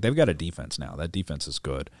Joe Burrow. Like, they've got a defense now. That defense is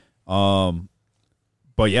good.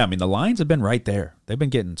 But, yeah, I mean, the Lions have been right there. They've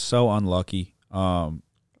been getting so unlucky.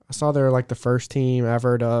 I saw they're like the first team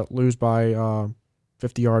ever to lose by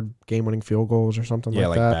 50-yard game-winning field goals or something like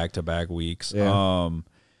that. Yeah, like back-to-back weeks. Yeah.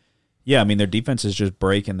 I mean, their defense is just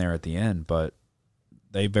breaking there at the end, but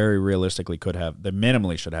they very realistically they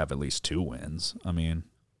minimally should have at least 2 wins. I mean,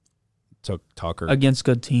 took Tucker. Against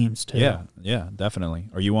good teams, too. Yeah, definitely.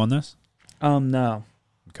 Are you on this? No.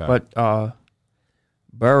 Okay. But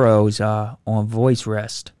Burrow's on voice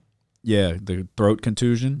rest. Yeah, the throat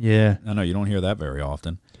contusion. Yeah. I know, you don't hear that very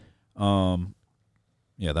often.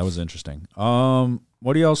 Yeah, that was interesting.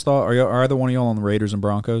 What do y'all's thought? Are either one of y'all on the Raiders and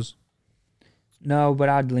Broncos? No, but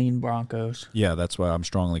I'd lean Broncos. Yeah, that's why I'm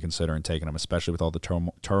strongly considering taking them, especially with all the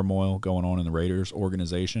turmoil going on in the Raiders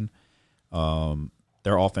organization.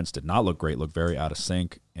 Their offense did not look great, looked very out of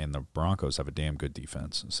sync, and the Broncos have a damn good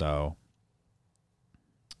defense. So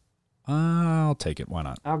I'll take it. Why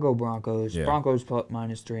not? I'll go Broncos. Yeah. Broncos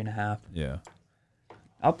 -3.5. Yeah.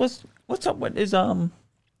 What's up with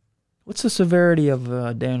what's the severity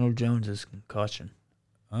of Daniel Jones's concussion?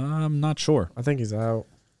 I'm not sure. I think he's out.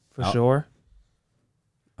 For sure.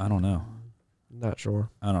 I don't know. Not sure.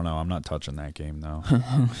 I don't know. I'm not touching that game though.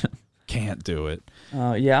 Can't do it.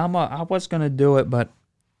 Yeah, I was gonna do it, but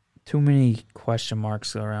too many question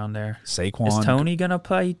marks around there. Saquon. Is Tony gonna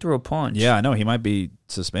play? He threw a punch. Yeah, I know he might be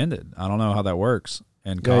suspended. I don't know how that works.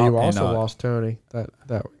 And Yeah, you also lost Tony that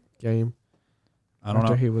game. I don't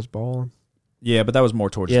know. After he was balling. Yeah, but that was more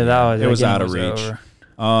towards Yeah, the end. It was out of was reach.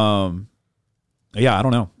 over. Yeah, I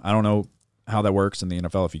don't know. I don't know how that works in the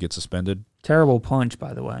NFL if you get suspended. Terrible punch,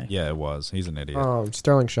 by the way. Yeah, it was. He's an idiot.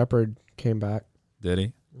 Sterling Shepard came back. Did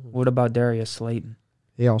he? What about Darius Slayton?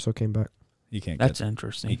 He also came back. He can't. That's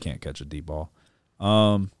interesting. He can't catch a deep ball.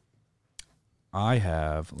 I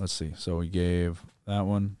have. Let's see. So we gave that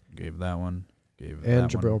one. Gave that one. Gave and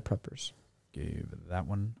that Jabril one. Peppers. Gave that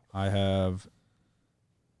one. I have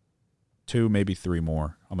 2, maybe 3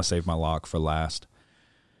 more. I'm gonna save my lock for last.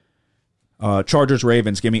 Chargers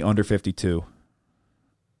Ravens, give me under 52.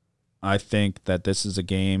 I think that this is a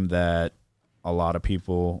game that a lot of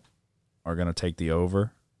people are going to take the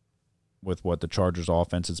over with what the Chargers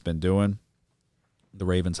offense has been doing. The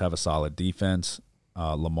Ravens have a solid defense.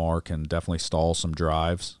 Lamar can definitely stall some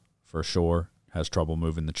drives for sure. Has trouble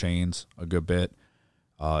moving the chains a good bit.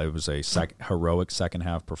 It was a heroic second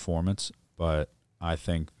half performance, but I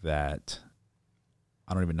think that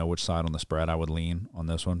I don't even know which side on the spread I would lean on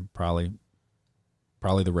this one. Probably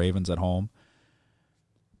the Ravens at home.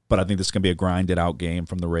 But I think this is going to be a grinded out game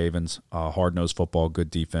from the Ravens. Hard-nosed football, good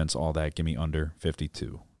defense, all that. Give me under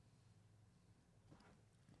 52.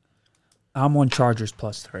 I'm on Chargers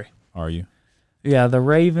 +3. Are you? Yeah, the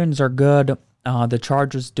Ravens are good. The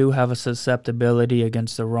Chargers do have a susceptibility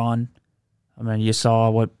against the run. I mean, you saw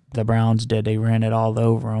what the Browns did. They ran it all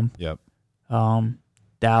over them. Yep.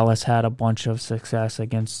 Dallas had a bunch of success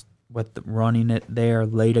with running it there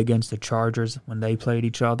late against the Chargers when they played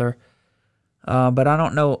each other. But I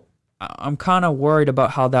don't know. I'm kind of worried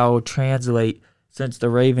about how that will translate since the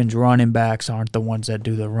Ravens running backs aren't the ones that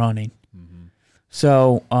do the running. Mm-hmm.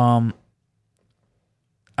 So, I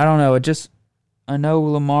don't know. I know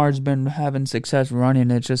Lamar's been having success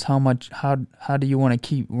running. It's just how do you want to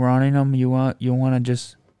keep running them? You want to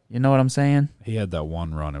just, you know what I'm saying? He had that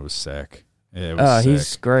one run. It was sick. It was sick.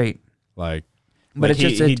 He's great.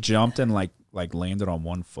 He jumped and landed on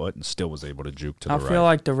one foot and still was able to juke to the right. I feel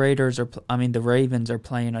like the Ravens are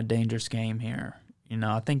playing a dangerous game here. You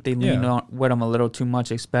know, I think they leaned on with him a little too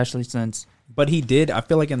much, especially since. But he did. I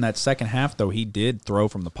feel like in that second half, though, he did throw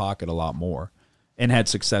from the pocket a lot more and had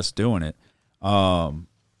success doing it.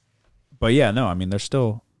 But yeah, no, I mean, there's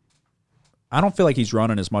still. I don't feel like he's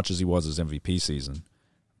running as much as he was his MVP season,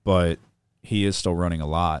 but he is still running a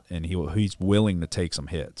lot, and he's willing to take some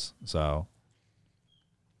hits. So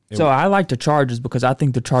I like the Chargers because I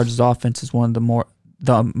think the Chargers offense is one of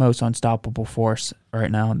the most unstoppable force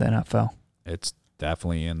right now in the NFL. It's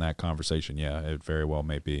definitely in that conversation. Yeah, it very well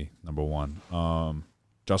may be number one.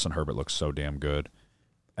 Justin Herbert looks so damn good.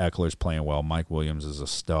 Eckler's playing well. Mike Williams is a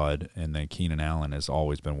stud, and then Keenan Allen has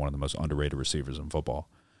always been one of the most underrated receivers in football.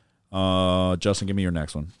 Justin, give me your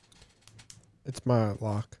next one. It's my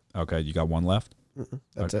lock. Okay, you got one left?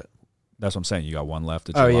 That's it. That's what I'm saying. You got one left.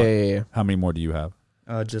 It's your lock. Yeah. How many more do you have?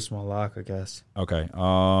 Just my lock, I guess. Okay.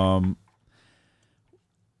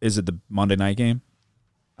 Is it the Monday night game?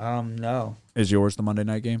 No. Is yours the Monday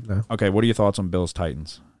night game? No. Okay, what are your thoughts on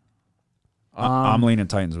Bills-Titans? I'm leaning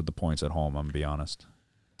Titans with the points at home, I'm going to be honest.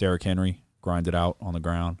 Derrick Henry grinded out on the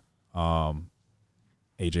ground.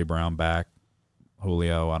 A.J. Brown back.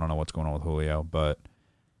 Julio, I don't know what's going on with Julio, but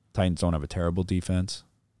Titans don't have a terrible defense.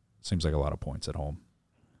 Seems like a lot of points at home.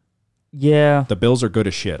 Yeah. The Bills are good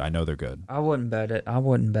as shit. I know they're good. I wouldn't bet it. I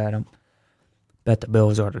wouldn't bet them. Bet the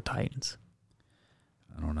Bills or the Titans.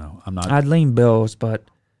 I don't know. I'm not. I'd lean Bills, but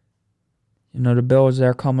the Bills,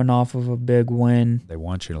 they're coming off of a big win. They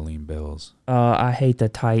want you to lean Bills. I hate the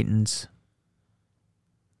Titans.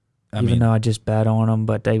 Even though I just bet on them,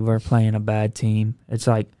 but they were playing a bad team. It's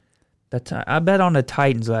like I bet on the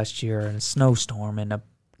Titans last year in a snowstorm in the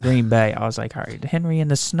Green Bay. I was like, all right, Henry in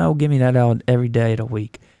the snow, give me that out every day of the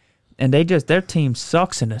week. And their team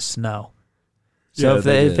sucks in the snow. So if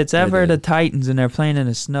it's ever the Titans and they're playing in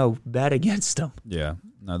the snow, bet against them. Yeah,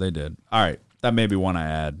 no, they did. All right, that may be one I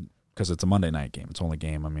add because it's a Monday night game. It's the only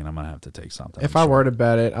game. I mean, I'm going to have to take something. If I were to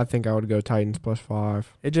bet it, I think I would go Titans +5.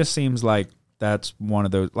 It just seems like that's one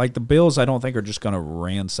of those. Like the Bills, I don't think are just going to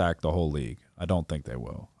ransack the whole league. I don't think they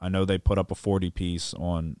will. I know they put up a 40-piece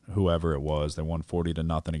on whoever it was. They won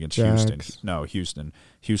 40-0 against Houston. No, Houston.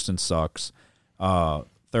 Houston sucks.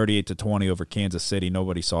 38-20 over Kansas City.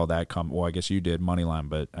 Nobody saw that come. Well, I guess you did, money line,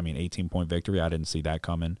 but I mean, 18-point victory. I didn't see that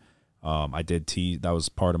coming. I did that was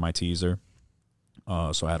part of my teaser.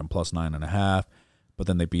 So I had them +9.5. But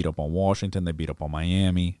then they beat up on Washington. They beat up on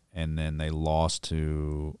Miami, and then they lost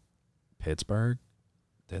to Pittsburgh.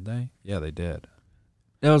 Did they? Yeah, they did.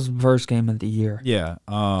 That was the first game of the year. Yeah.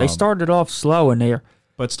 They started off slow in there.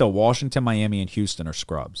 But still, Washington, Miami, and Houston are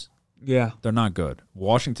scrubs. Yeah. They're not good.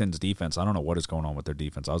 Washington's defense, I don't know what is going on with their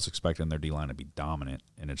defense. I was expecting their D-line to be dominant,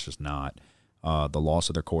 and it's just not. The loss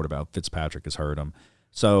of their quarterback, Fitzpatrick, has hurt them.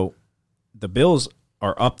 So the Bills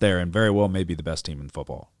are up there and very well may be the best team in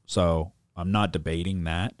football. So I'm not debating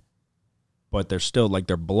that. But they're still,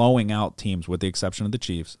 they're blowing out teams with the exception of the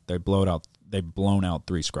Chiefs. They've blown out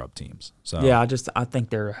 3 scrub teams. So yeah, I think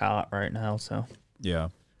they're hot right now. So yeah,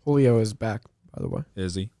 Julio is back, by the way.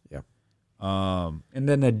 Is he? Yeah. And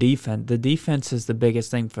then the defense. The defense is the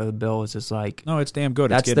biggest thing for the Bills. It's no, it's damn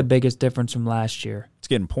good. That's the biggest difference from last year. It's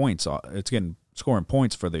getting points. It's getting scoring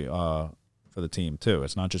points for the for the team too.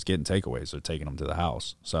 It's not just getting takeaways; they're taking them to the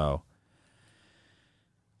house. So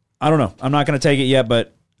I don't know. I'm not going to take it yet,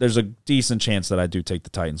 but there's a decent chance that I do take the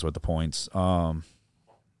Titans with the points.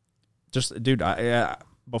 Dude,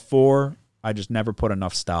 before I just never put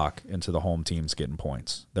enough stock into the home teams getting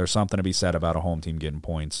points. There's something to be said about a home team getting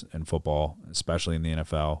points in football, especially in the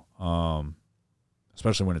NFL,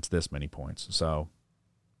 especially when it's this many points. So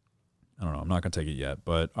I don't know. I'm not going to take it yet.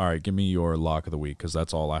 But, all right, give me your lock of the week because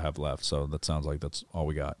that's all I have left. So that sounds like that's all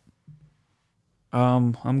we got.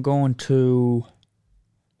 I'm going to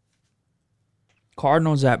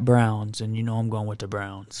Cardinals at Browns, and I'm going with the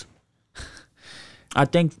Browns. I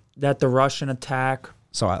think that the Russian attack –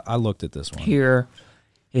 so I looked at this one. Here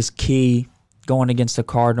is key going against the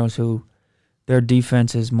Cardinals, who their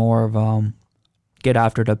defense is more of get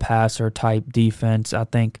after the passer type defense. I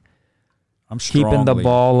think keeping the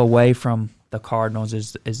ball away from the Cardinals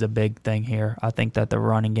is a big thing here. I think that the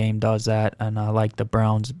running game does that, and I like the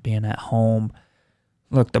Browns being at home.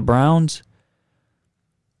 Look, the Browns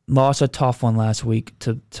lost a tough one last week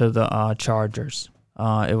to the Chargers.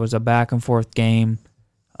 It was a back-and-forth game.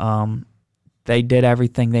 They did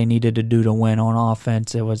everything they needed to do to win on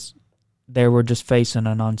offense. They were just facing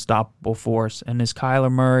an unstoppable force. And is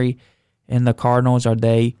Kyler Murray and the Cardinals, are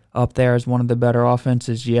they up there as one of the better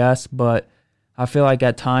offenses? Yes, but I feel like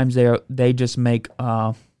at times they just make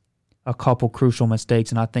a couple crucial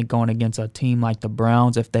mistakes. And I think going against a team like the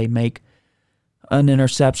Browns, if they make an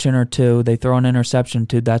interception or two, they throw an interception or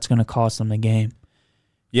two, that's going to cost them the game.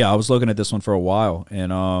 Yeah, I was looking at this one for a while.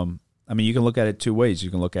 And, you can look at it two ways.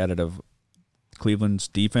 You can look at it of Cleveland's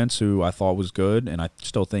defense, who I thought was good, and I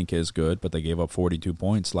still think is good, but they gave up 42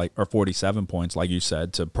 points, or 47 points, like you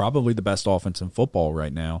said, to probably the best offense in football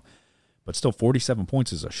right now. But still, 47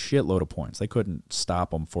 points is a shitload of points. They couldn't stop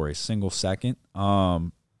them for a single second.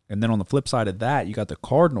 And then on the flip side of that, you got the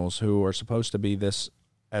Cardinals, who are supposed to be this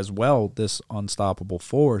unstoppable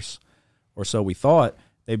force, or so we thought.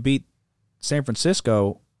 They beat San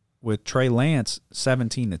Francisco with Trey Lance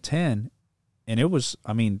 17-10, and it was,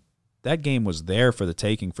 that game was there for the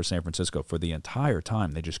taking for San Francisco for the entire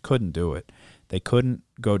time. They just couldn't do it. They couldn't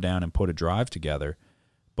go down and put a drive together,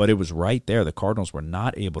 but it was right there. The Cardinals were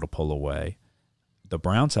not able to pull away. The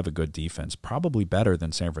Browns have a good defense, probably better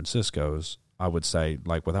than San Francisco's, I would say,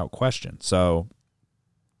 like without question. So,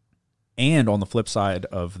 and on the flip side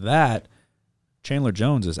of that, Chandler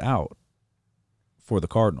Jones is out for the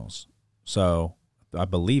Cardinals. So I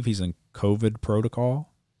believe he's in COVID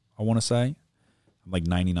protocol, I want to say. I'm like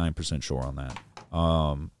 99% sure on that.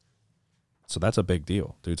 So that's a big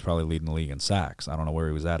deal. Dude's probably leading the league in sacks. I don't know where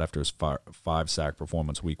he was at after his five-sack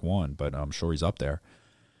performance week 1, but I'm sure he's up there.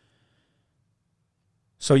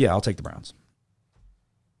 So, yeah, I'll take the Browns.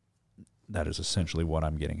 That is essentially what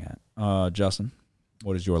I'm getting at. Justin,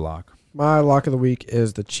 what is your lock? My lock of the week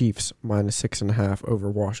is the Chiefs -6.5 over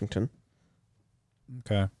Washington.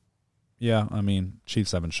 Okay. Yeah,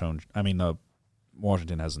 Chiefs haven't shown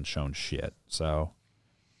Washington hasn't shown shit. So,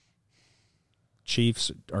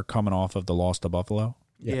 Chiefs are coming off of the loss to Buffalo?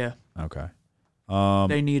 Yeah. Okay.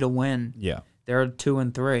 They need a win. Yeah. They're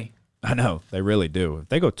 2-3. I know. They really do. If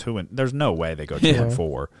they go 2 there's no way they go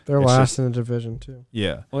 2-4. They're last in the division, too.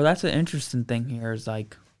 Yeah. Well, that's an interesting thing here is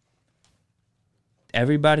like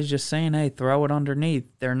everybody's just saying, hey, throw it underneath.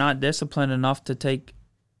 They're not disciplined enough to take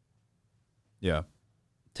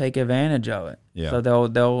advantage of it. Yeah. So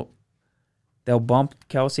they'll bump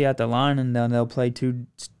Kelsey at the line, and then they'll play 2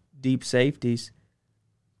 deep safeties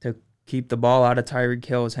to keep the ball out of Tyreek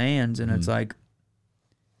Hill's hands. And it's like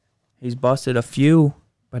he's busted a few,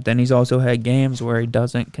 but then he's also had games where he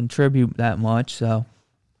doesn't contribute that much. So,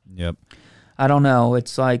 yep. I don't know.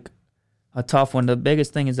 It's like a tough one. The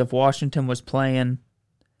biggest thing is if Washington was playing,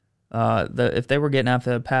 if they were getting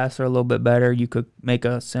after the passer a little bit better, you could make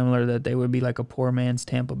a similar that they would be like a poor man's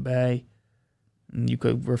Tampa Bay. And you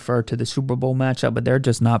could refer to the Super Bowl matchup, but they're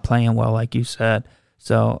just not playing well, like you said.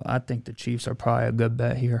 So I think the Chiefs are probably a good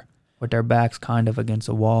bet here with their backs kind of against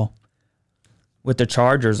the wall. With the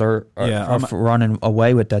Chargers are running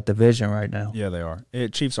away with that division right now. Yeah, they are.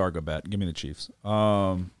 Chiefs are a good bet. Give me the Chiefs. That's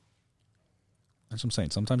what I'm saying.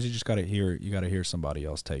 Sometimes you just gotta hear somebody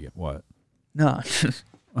else take it. What? No.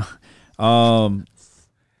 All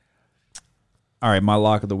right, my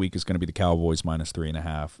lock of the week is going to be the Cowboys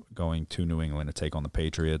 -3.5 going to New England to take on the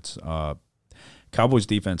Patriots. Cowboys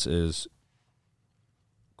defense is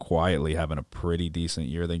quietly having a pretty decent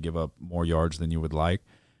year. They give up more yards than you would like,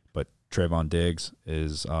 but Trayvon Diggs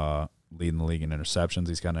is leading the league in interceptions.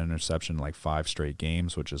 He's got an interception in like 5 straight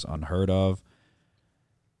games, which is unheard of.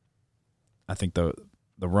 I think the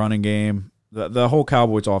running game the whole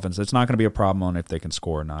Cowboys offense, it's not going to be a problem on if they can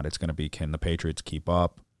score or not. It's going to be, can the Patriots keep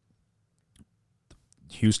up?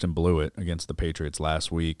 Houston blew it against the Patriots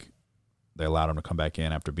last week. They allowed them to come back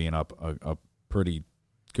in after being up a pretty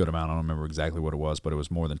good amount. I don't remember exactly what it was, but it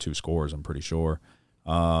was more than 2 scores, I'm pretty sure.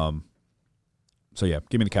 So, yeah,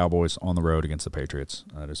 give me the Cowboys on the road against the Patriots.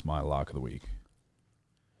 That is my lock of the week.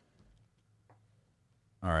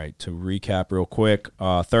 All right, to recap real quick,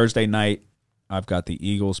 Thursday night, I've got the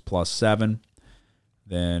Eagles +7.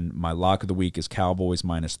 Then my lock of the week is Cowboys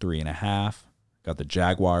 -3.5. Got the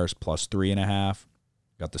Jaguars +3.5.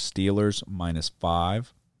 Got the Steelers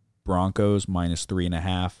 -5. Broncos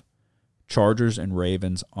 -3.5. Chargers and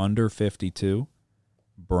Ravens under 52.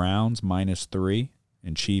 Browns -3.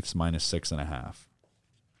 And Chiefs -6.5.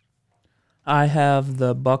 I have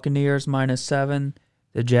the Buccaneers -7.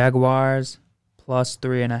 The Jaguars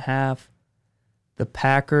 +3.5. The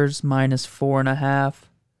Packers -4.5.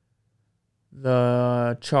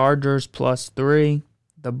 The Chargers +3.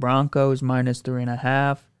 The Broncos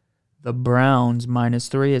 -3.5. The Browns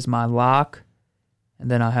 -3 is my lock. And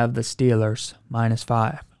then I have the Steelers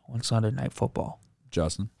 -5 on Sunday Night Football.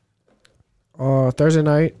 Justin? Thursday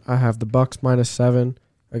night, I have the Bucks -7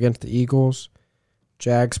 against the Eagles.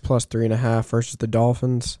 Jags +3.5 versus the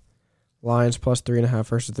Dolphins. Lions +3.5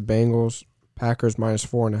 versus the Bengals. Packers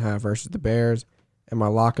 -4.5 versus the Bears. And my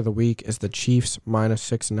lock of the week is the Chiefs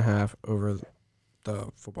 -6.5 over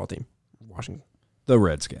the football team, Washington. The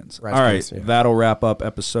Redskins. All right, yeah. That'll wrap up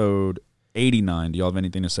episode 89. Do y'all have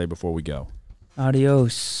anything to say before we go?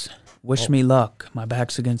 Adios. Wish me luck. My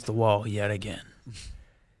back's against the wall yet again.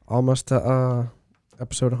 Almost to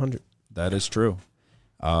episode 100. That is true.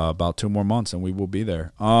 About 2 more months, and we will be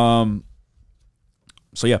there.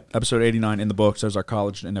 So, yeah, episode 89 in the books. There's our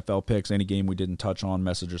college and NFL picks. Any game we didn't touch on,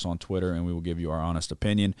 message us on Twitter, and we will give you our honest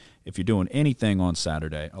opinion. If you're doing anything on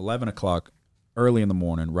Saturday, 11 o'clock, early in the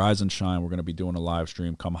morning, rise and shine. We're going to be doing a live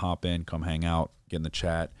stream. Come hop in, come hang out, get in the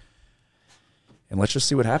chat. And let's just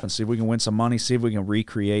see what happens. See if we can win some money. See if we can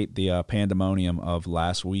recreate the pandemonium of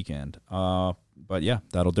last weekend. But, yeah,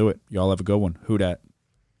 that'll do it. Y'all have a good one. Who dat?